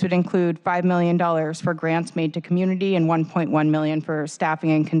 This would include $5 million for grants made to community and $1.1 million for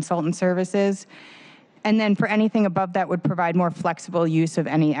staffing and consultant services. And then for anything above that would provide more flexible use of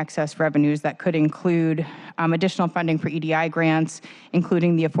any excess revenues that could include additional funding for EDI grants,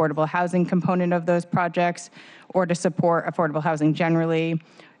 including the affordable housing component of those projects, or to support affordable housing generally,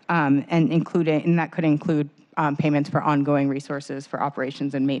 and that could include payments for ongoing resources for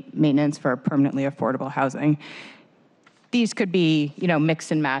operations and maintenance for permanently affordable housing. These could be, mix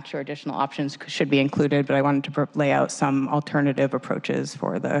and match, or additional options should be included, but I wanted to lay out some alternative approaches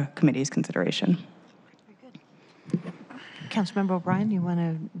for the committee's consideration. Councilmember O'Brien, you want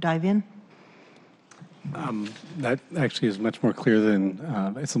to dive in? That actually is much more clear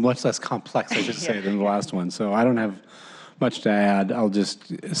than, it's much less complex, I should say, than the last one. So I don't have much to add. I'll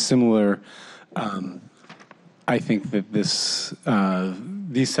just, similar, I think that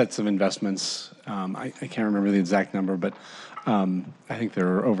these sets of investments, I can't remember the exact number, but I think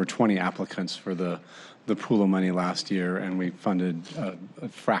there are over 20 applicants for the pool of money last year, and we funded a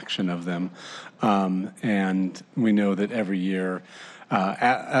fraction of them. And we know that every year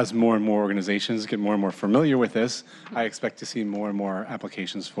as more and more organizations get more and more familiar with this, I expect to see more and more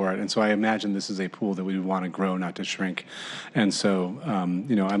applications for it. And so I imagine this is a pool that we would want to grow, not to shrink. And so,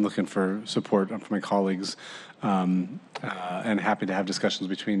 I'm looking for support from my colleagues and happy to have discussions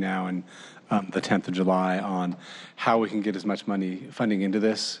between now and the 10th of July on how we can get as much funding into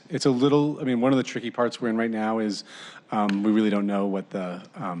this. It's a little, one of the tricky parts we're in right now is we really don't know what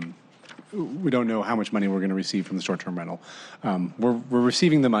we don't know how much money we're going to receive from the short-term rental. We're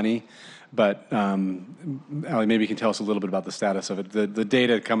receiving the money, but Allie, maybe you can tell us a little bit about the status of it. The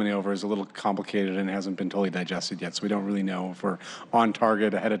data coming over is a little complicated and hasn't been totally digested yet, so we don't really know if we're on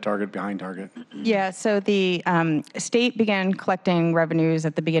target, ahead of target, behind target. Yeah, so the state began collecting revenues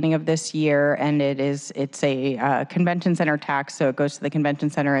at the beginning of this year, and it's a convention center tax, so it goes to the convention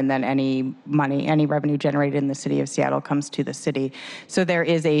center, and then any revenue generated in the city of Seattle comes to the city. So there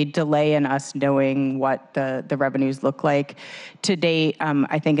is a delay in us knowing what the revenues look like. To date,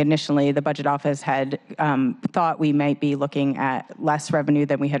 I think initially the budget office had thought we might be looking at less revenue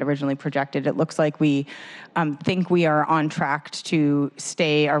than we had originally projected. It looks like we think we are on track to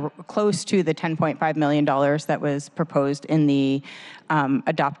stay close to the $10.5 million that was proposed in the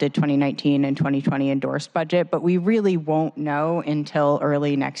adopted 2019 and 2020 endorsed budget, but we really won't know until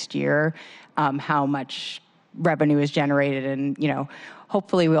early next year how much revenue is generated, and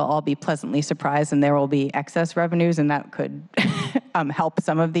hopefully we'll all be pleasantly surprised and there will be excess revenues, and that could help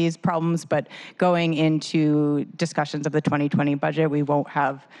some of these problems. But going into discussions of the 2020 budget, we won't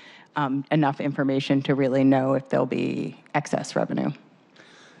have enough information to really know if there'll be excess revenue.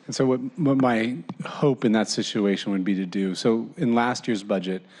 And so what my hope in that situation would be to do, so in last year's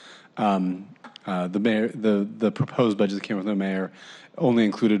budget, the proposed budget that came with the mayor only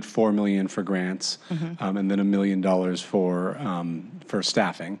included $4 million for grants, and then $1 million for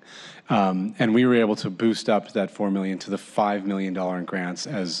staffing, and we were able to boost up that $4 million to the $5 million in grants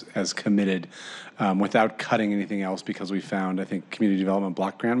as committed, without cutting anything else, because we found, I think, community development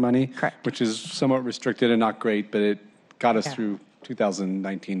block grant money, which is somewhat restricted and not great, but it got us through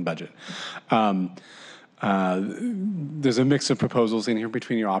 2019 budget. There's a mix of proposals in here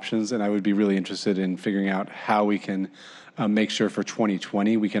between your options, and I would be really interested in figuring out how we can make sure for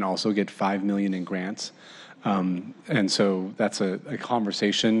 2020 we can also get $5 million in grants. And so that's a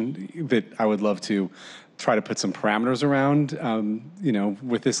conversation that I would love to try to put some parameters around,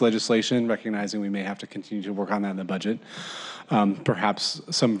 with this legislation, recognizing we may have to continue to work on that in the budget. Perhaps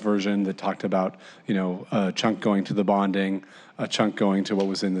some version that talked about, a chunk going to the bonding, a chunk going to what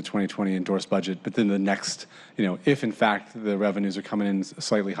was in the 2020 endorsed budget, but then the next, if in fact the revenues are coming in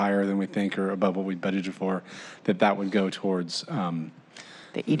slightly higher than we think or above what we budgeted for, that would go towards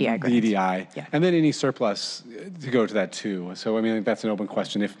the EDI grants. The EDI, and then any surplus to go to that too. So that's an open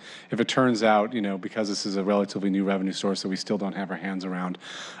question. If it turns out, because this is a relatively new revenue source that we still don't have our hands around,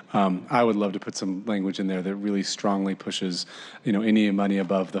 I would love to put some language in there that really strongly pushes, any money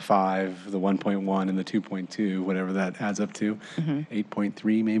above the 5, the 1.1, and the 2.2, whatever that adds up to,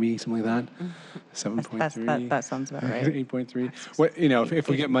 8.3 maybe, something like that, 7.3. That sounds about right. 8.3. What if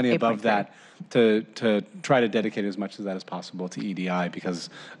we get money above that, to try to dedicate as much of that as possible to EDI, because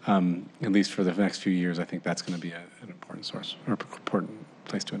at least for the next few years, I think that's going to be an important source or important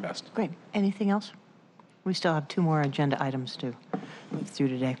place to invest. Great. Anything else? We still have 2 more agenda items to move through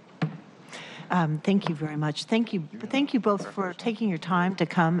today. Thank you very much. Thank you both for taking your time to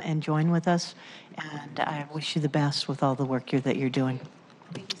come and join with us, and I wish you the best with all the work that you're doing.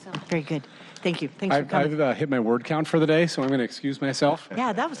 Thank you so much. Very good. Thank you. Thanks for coming. I've hit my word count for the day, so I'm going to excuse myself.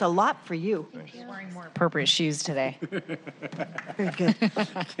 Yeah, that was a lot for you. You're wearing more appropriate shoes today. Very good.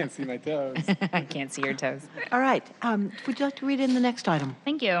 I can't see my toes. I can't see your toes. All right. Would you like to read in the next item?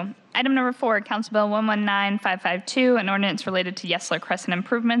 Thank you. Item number 4, Council Bill 119552, an ordinance related to Yesler Crescent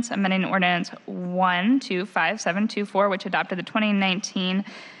Improvements, amending Ordinance 125724, which adopted the 2019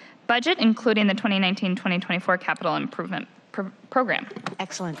 budget, including the 2019-2024 capital improvement program.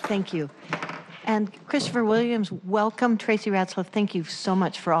 Excellent. Thank you. And Christopher Williams, welcome. Tracy Ratzlaff, thank you so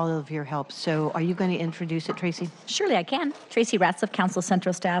much for all of your help. So are you going to introduce it, Tracy? Surely I can. Tracy Ratzlaff, Council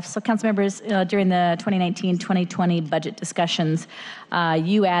Central Staff. So council members, during the 2019-2020 budget discussions,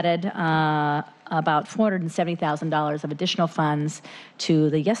 you added about $470,000 of additional funds to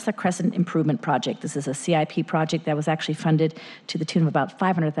the Yesler Crescent Improvement Project. This is a CIP project that was actually funded to the tune of about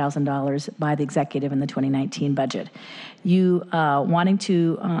 $500,000 by the executive in the 2019 budget. You wanting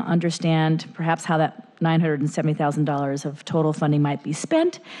to understand perhaps how that $970,000 of total funding might be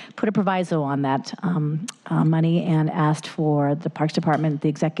spent, put a proviso on that money and asked for the Parks Department, the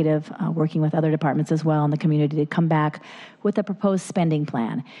executive, working with other departments as well in the community, to come back with a proposed spending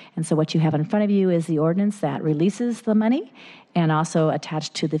plan. And so what you have in front of you is the ordinance that releases the money, and also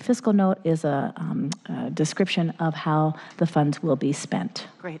attached to the fiscal note is a description of how the funds will be spent.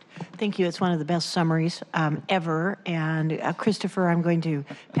 Great. Thank you. It's one of the best summaries ever. And Christopher, I'm going to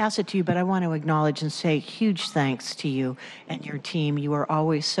pass it to you, but I want to acknowledge and say huge thanks to you and your team. You are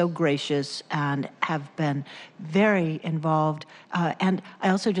always so gracious and have been very involved. And I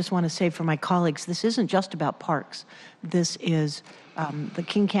also just want to say for my colleagues, this isn't just about parks. This is the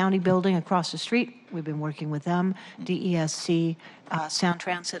King County building across the street. We've been working with them. DESC, Sound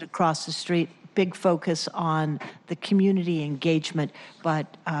Transit across the street. Big focus on the community engagement,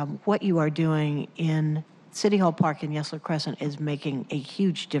 but what you are doing in City Hall Park and Yesler Crescent is making a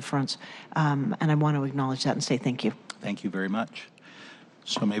huge difference, and I want to acknowledge that and say thank you. Thank you very much.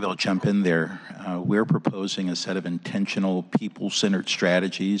 So maybe I'll jump in there. We're proposing a set of intentional, people-centered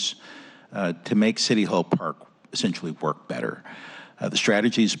strategies to make City Hall Park essentially work better. The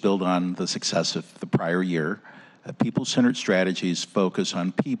strategies build on the success of the prior year. People-centered strategies focus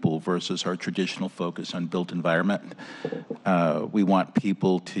on people versus our traditional focus on built environment. We want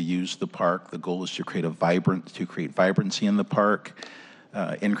people to use the park. The goal is to create vibrancy in the park,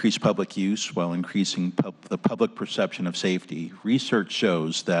 increase public use while increasing the public perception of safety. Research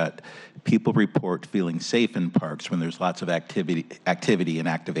shows that people report feeling safe in parks when there's lots of activity and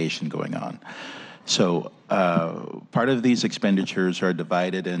activation going on. So part of these expenditures are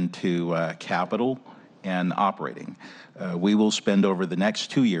divided into capital and operating. We will spend over the next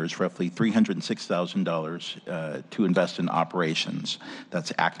 2 years roughly $306,000 to invest in operations.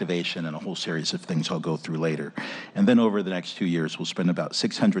 That's activation and a whole series of things I'll go through later. And then over the next 2 years, we'll spend about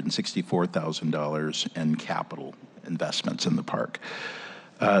 $664,000 in capital investments in the park.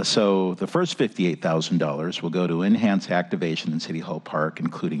 So the first $58,000 will go to enhance activation in City Hall Park,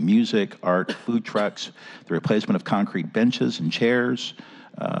 including music, art, food trucks, the replacement of concrete benches and chairs.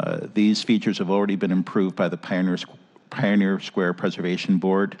 These features have already been improved by the Pioneer Square Preservation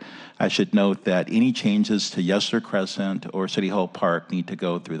Board. I should note that any changes to Yesler Crescent or City Hall Park need to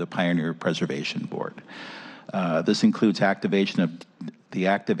go through the Pioneer Preservation Board. This includes the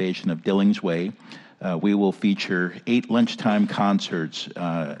activation of Dillings Way. We will feature 8 lunchtime concerts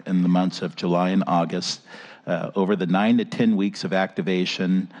in the months of July and August. Over the 9 to 10 weeks of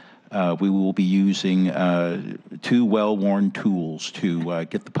activation, we will be using 2 well-worn tools to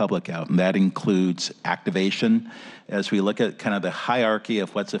get the public out, and that includes activation. As we look at kind of the hierarchy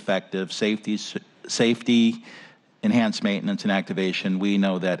of what's effective, safety, enhanced maintenance, and activation, we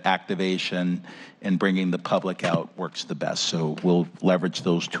know that activation and bringing the public out works the best. So we'll leverage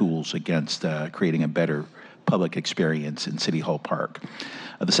those tools against creating a better public experience in City Hall Park.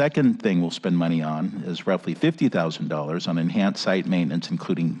 The second thing we'll spend money on is roughly $50,000 on enhanced site maintenance,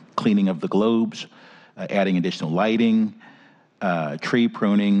 including cleaning of the globes, adding additional lighting, tree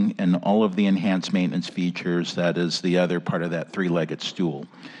pruning, and all of the enhanced maintenance features. That is the other part of that 3-legged stool.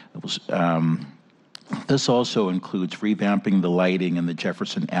 This also includes revamping the lighting in the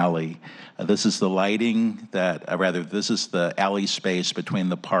Jefferson Alley. This is the lighting this is the alley space between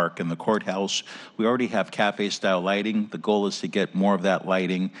the park and the courthouse. We already have cafe-style lighting. The goal is to get more of that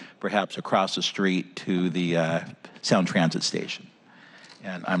lighting, perhaps across the street to the Sound Transit station.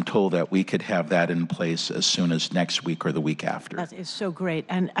 And I'm told that we could have that in place as soon as next week or the week after. That is so great.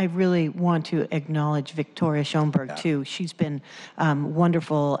 And I really want to acknowledge Victoria Schoenberg, too. She's been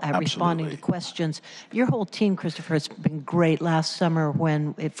wonderful at responding to questions. Your whole team, Christopher, has been great. Last summer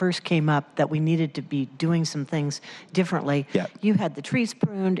when it first came up that we needed to be doing some things differently, you had the trees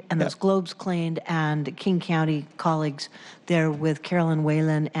pruned and those globes cleaned, and King County colleagues there with Carolyn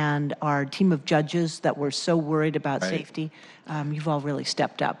Whalen and our team of judges that were so worried about safety. You've all really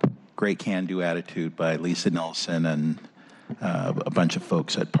stepped up. Great can-do attitude by Lisa Nelson and a bunch of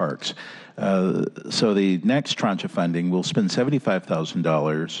folks at Parks. So the next tranche of funding, we'll spend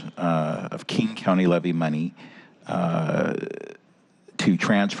 $75,000 of King County levy money to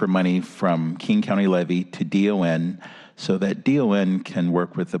transfer money from King County levy to DON so that DON can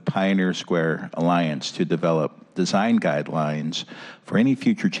work with the Pioneer Square Alliance to develop design guidelines for any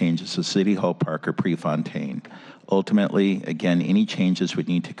future changes to City Hall Park or Prefontaine. Ultimately, again, any changes would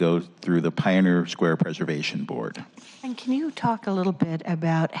need to go through the Pioneer Square Preservation Board. And can you talk a little bit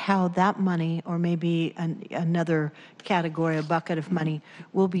about how that money, or maybe another category, a bucket of money,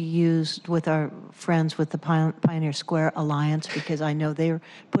 will be used with our friends with the Pioneer Square Alliance? Because I know they're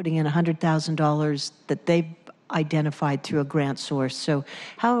putting in $100,000 that they've identified through a grant source. So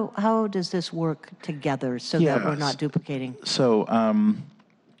how does this work together so that we're not duplicating? So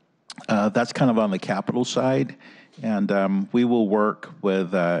that's kind of on the capital side. And we will work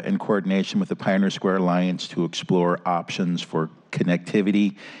with, in coordination with the Pioneer Square Alliance to explore options for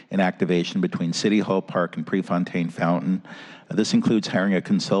connectivity and activation between City Hall Park and Prefontaine Fountain. This includes hiring a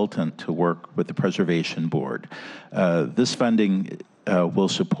consultant to work with the Preservation Board. This funding will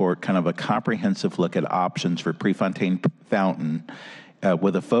support kind of a comprehensive look at options for Prefontaine Fountain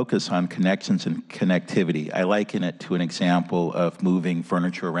with a focus on connections and connectivity. I liken it to an example of moving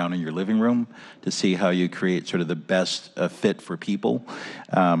furniture around in your living room to see how you create sort of the best fit for people.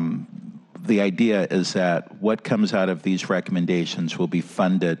 The idea is that what comes out of these recommendations will be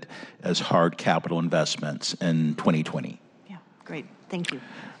funded as hard capital investments in 2020. Yeah, great. Thank you.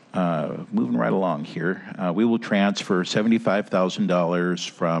 Moving right along here, we will transfer $75,000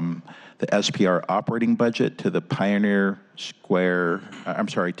 from the SPR operating budget to the Pioneer Square,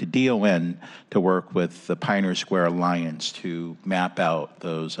 to DON to work with the Pioneer Square Alliance to map out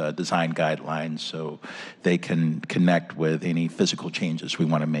those design guidelines so they can connect with any physical changes we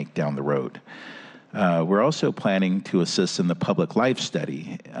want to make down the road. We're also planning to assist in the public life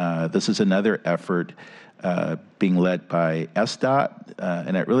study. This is another effort being led by SDOT,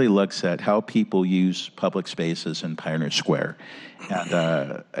 and it really looks at how people use public spaces in Pioneer Square.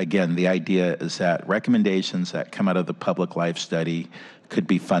 And again, the idea is that recommendations that come out of the public life study could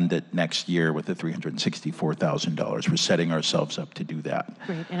be funded next year with the $364,000. We're setting ourselves up to do that.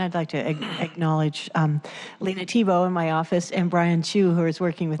 Great, and I'd like to acknowledge Lena Tebow in my office and Brian Chu, who is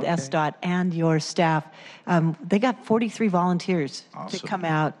working with SDOT and your staff. They got 43 volunteers to come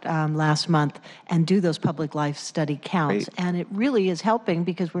out last month and do those public life study counts. Great. And it really is helping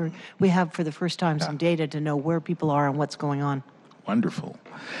because we have for the first time some data to know where people are and what's going on. Wonderful.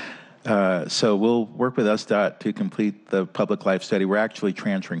 So we'll work with SDOT to complete the public life study. We're actually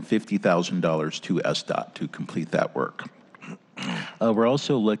transferring $50,000 to SDOT to complete that work. We're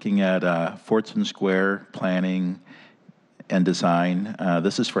also looking at Fortson Square planning and design.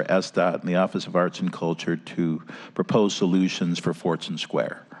 This is for SDOT and the Office of Arts and Culture to propose solutions for Fortson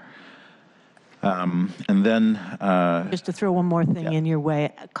Square. And then... Just to throw one more thing in your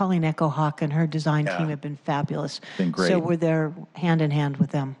way, Colleen Echo Hawk and her design team have been fabulous. Been great. So we're there hand in hand with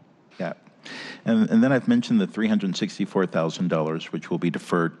them. Yeah. And then I've mentioned the $364,000, which will be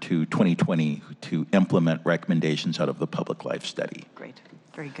deferred to 2020 to implement recommendations out of the public life study. Great.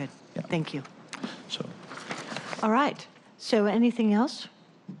 Very good. Yeah. Thank you. So. All right. So anything else?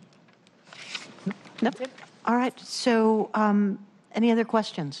 No. All right. So any other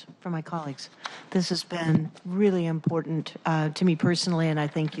questions from my colleagues? This has been really important to me personally, and I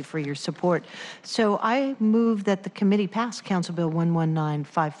thank you for your support. So I move that the committee pass Council Bill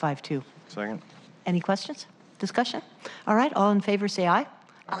 119552. Second. Any questions? Discussion? All right. All in favor, say aye.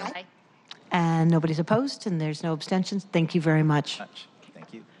 Aye. And nobody's opposed, and there's no abstentions. Thank you very much.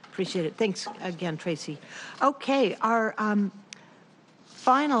 Thank you. Appreciate it. Thanks again, Tracy. Okay, our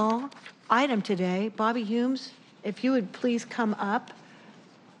final item today, Bobby Humes, if you would please come up.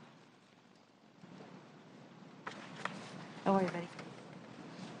 How are you, buddy?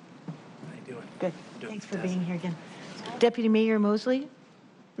 How you doing? Good. Thanks for being here again. Deputy Mayor Mosley,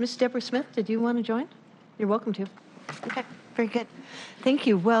 Ms. Deborah Smith, did you want to join? You're welcome to. Okay, very good. Thank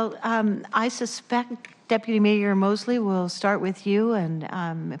you. Well, I suspect Deputy Mayor Mosley will start with you,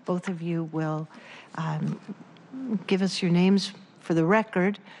 and if both of you will give us your names for the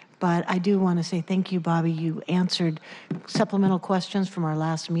record. But I do want to say thank you, Bobby. You answered supplemental questions from our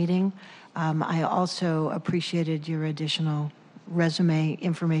last meeting. I also appreciated your additional resume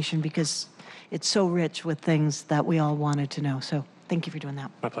information because it's so rich with things that we all wanted to know. So thank you for doing that.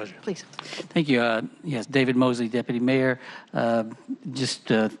 My pleasure. Please. Thank you. Yes, David Mosley, Deputy Mayor.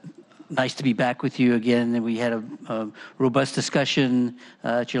 Just nice to be back with you again. And we had a robust discussion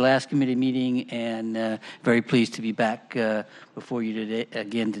at your last committee meeting, and very pleased to be back before you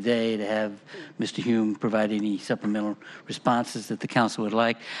today to have Mr. Hume provide any supplemental responses that the council would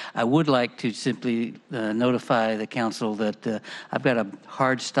like. I would like to simply notify the council that I've got a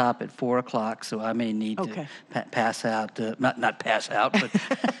hard stop at 4 o'clock, so I may need to pass out. Not pass out, but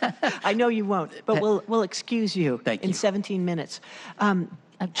I know you won't, but we'll excuse you in 17 minutes.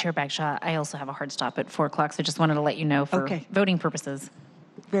 Chair Bagshaw, I also have a hard stop at 4 o'clock, so just wanted to let you know for voting purposes.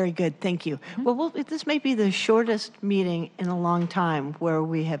 Very good. Thank you. Well, this may be the shortest meeting in a long time where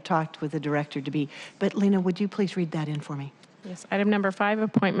we have talked with the director-to-be. But, Lena, would you please read that in for me? Yes. Item number 5,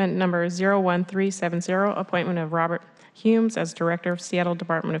 appointment number 01370, appointment of Robert Humes as Director of Seattle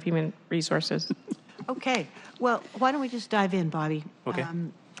Department of Human Resources. Okay. Well, why don't we just dive in, Bobby? Okay.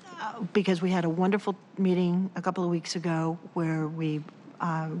 Because we had a wonderful meeting a couple of weeks ago where we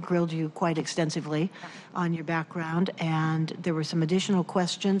grilled you quite extensively on your background, and there were some additional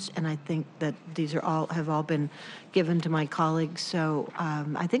questions, and I think that these have all been given to my colleagues. So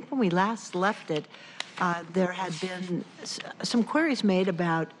I think when we last left it, there had been some queries made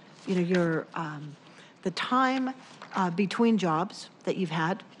about, the time between jobs that you've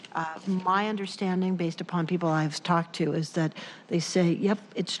had. My understanding, based upon people I've talked to, is that they say, yep,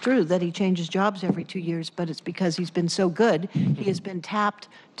 it's true that he changes jobs every 2 years, but it's because he's been so good, he has been tapped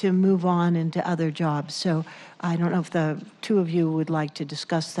to move on into other jobs. So I don't know if the two of you would like to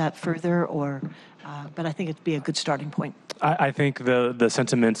discuss that further, or, but I think it'd be a good starting point. I think the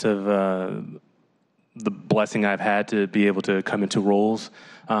sentiments of the blessing I've had to be able to come into roles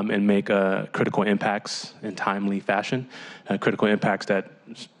and make critical impacts in timely fashion, critical impacts that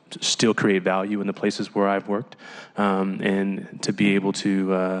still create value in the places where I've worked, and to be able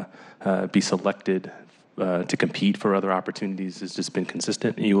to be selected to compete for other opportunities has just been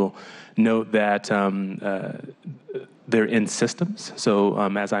consistent. And you will note that they're in systems. So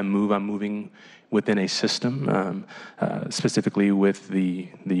as I move, I'm moving within a system, specifically with the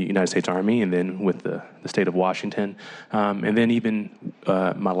United States Army, and then with the state of Washington, and then even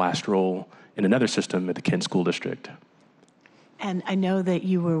my last role in another system at the Kent School District. And I know that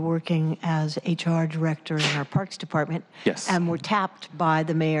you were working as HR director in our Parks Department. Yes. And were tapped by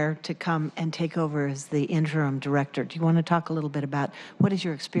the mayor to come and take over as the interim director. Do you want to talk a little bit about what has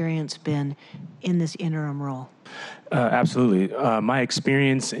your experience been in this interim role? Absolutely. My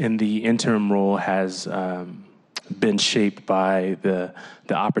experience in the interim role has been shaped by the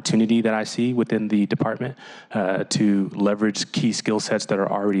opportunity that I see within the department to leverage key skill sets that are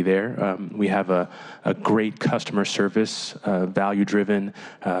already there. We have a great customer service, value-driven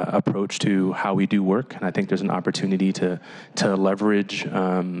approach to how we do work, and I think there's an opportunity to leverage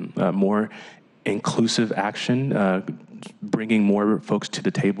more inclusive action, bringing more folks to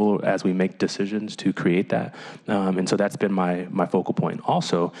the table as we make decisions to create that. And so that's been my focal point.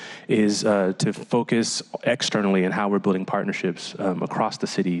 Also is to focus externally in how we're building partnerships across the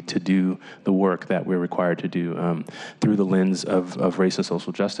city to do the work that we're required to do through the lens of race and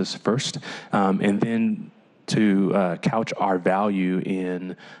social justice first, and then to couch our value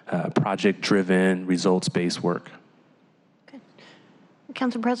in project-driven, results-based work.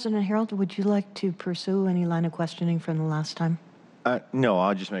 Council President Harold, would you like to pursue any line of questioning from the last time? No,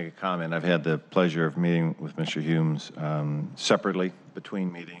 I'll just make a comment. I've had the pleasure of meeting with Mr. Humes separately between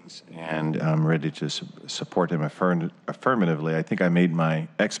meetings, and I'm ready to support him affirmatively. I think I made my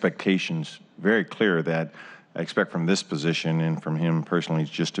expectations very clear that I expect from this position and from him personally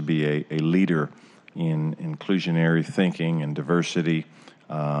just to be a leader in inclusionary thinking and diversity,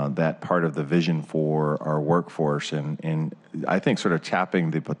 that part of the vision for our workforce, and I think sort of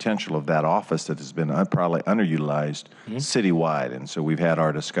tapping the potential of that office that has been probably underutilized citywide. And so we've had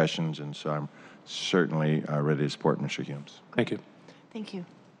our discussions, and so I'm certainly ready to support Mr. Humes. Thank you. Thank you.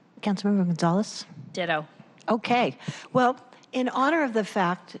 Councilmember Gonzalez? Ditto. Okay. Well, in honor of the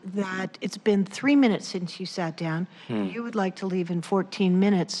fact that it's been 3 minutes since you sat down, you would like to leave in 14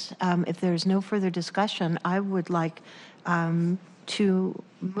 minutes. If there's no further discussion, I would like to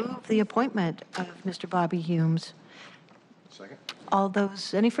move the appointment of Mr. Bobby Humes. Second. All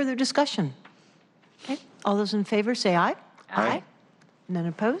those, any further discussion? Okay. All those in favor say aye. Aye. None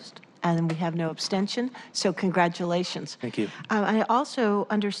opposed? And we have no abstention. So congratulations. Thank you. I also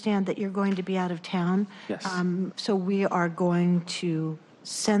understand that you're going to be out of town. Yes. So we are going to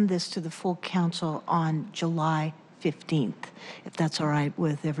send this to the full council on July 15th, if that's all right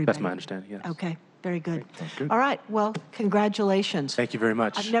with everybody. That's my understanding, yes. Okay. Very good. Good. All right. Well, congratulations. Thank you very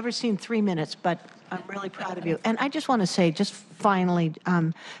much. I've never seen 3 minutes, but I'm really proud of you. And I just want to say, just finally,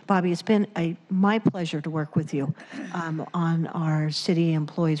 Bobby, it's been my pleasure to work with you on our City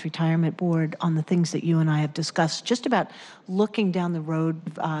Employees Retirement Board, on the things that you and I have discussed, just about looking down the road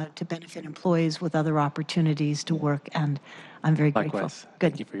to benefit employees with other opportunities to work. And I'm very grateful. Likewise.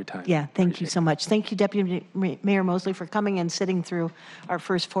 Good. Thank you for your time. Yeah, thank you so much. Thank you, Deputy Mayor Mosley, for coming and sitting through our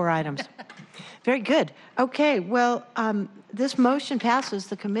first 4 items. Very good. Okay, well, this motion passes.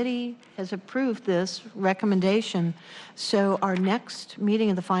 The committee has approved this recommendation. So our next meeting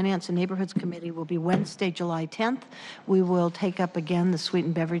of the Finance and Neighborhoods Committee will be Wednesday, July 10th. We will take up again the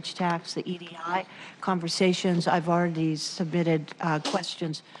Sweetened Beverage Tax, the EDI conversations. I've already submitted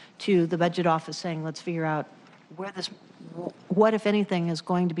questions to the Budget Office saying, let's figure out where this, what, if anything, is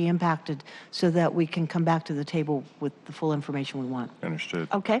going to be impacted so that we can come back to the table with the full information we want. Understood.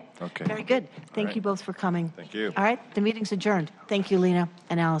 Okay? Okay. Very good. Thank right. you both for coming. Thank you. All right, the meeting's adjourned. Thank you, Lena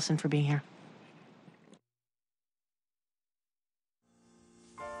and Allison, for being here.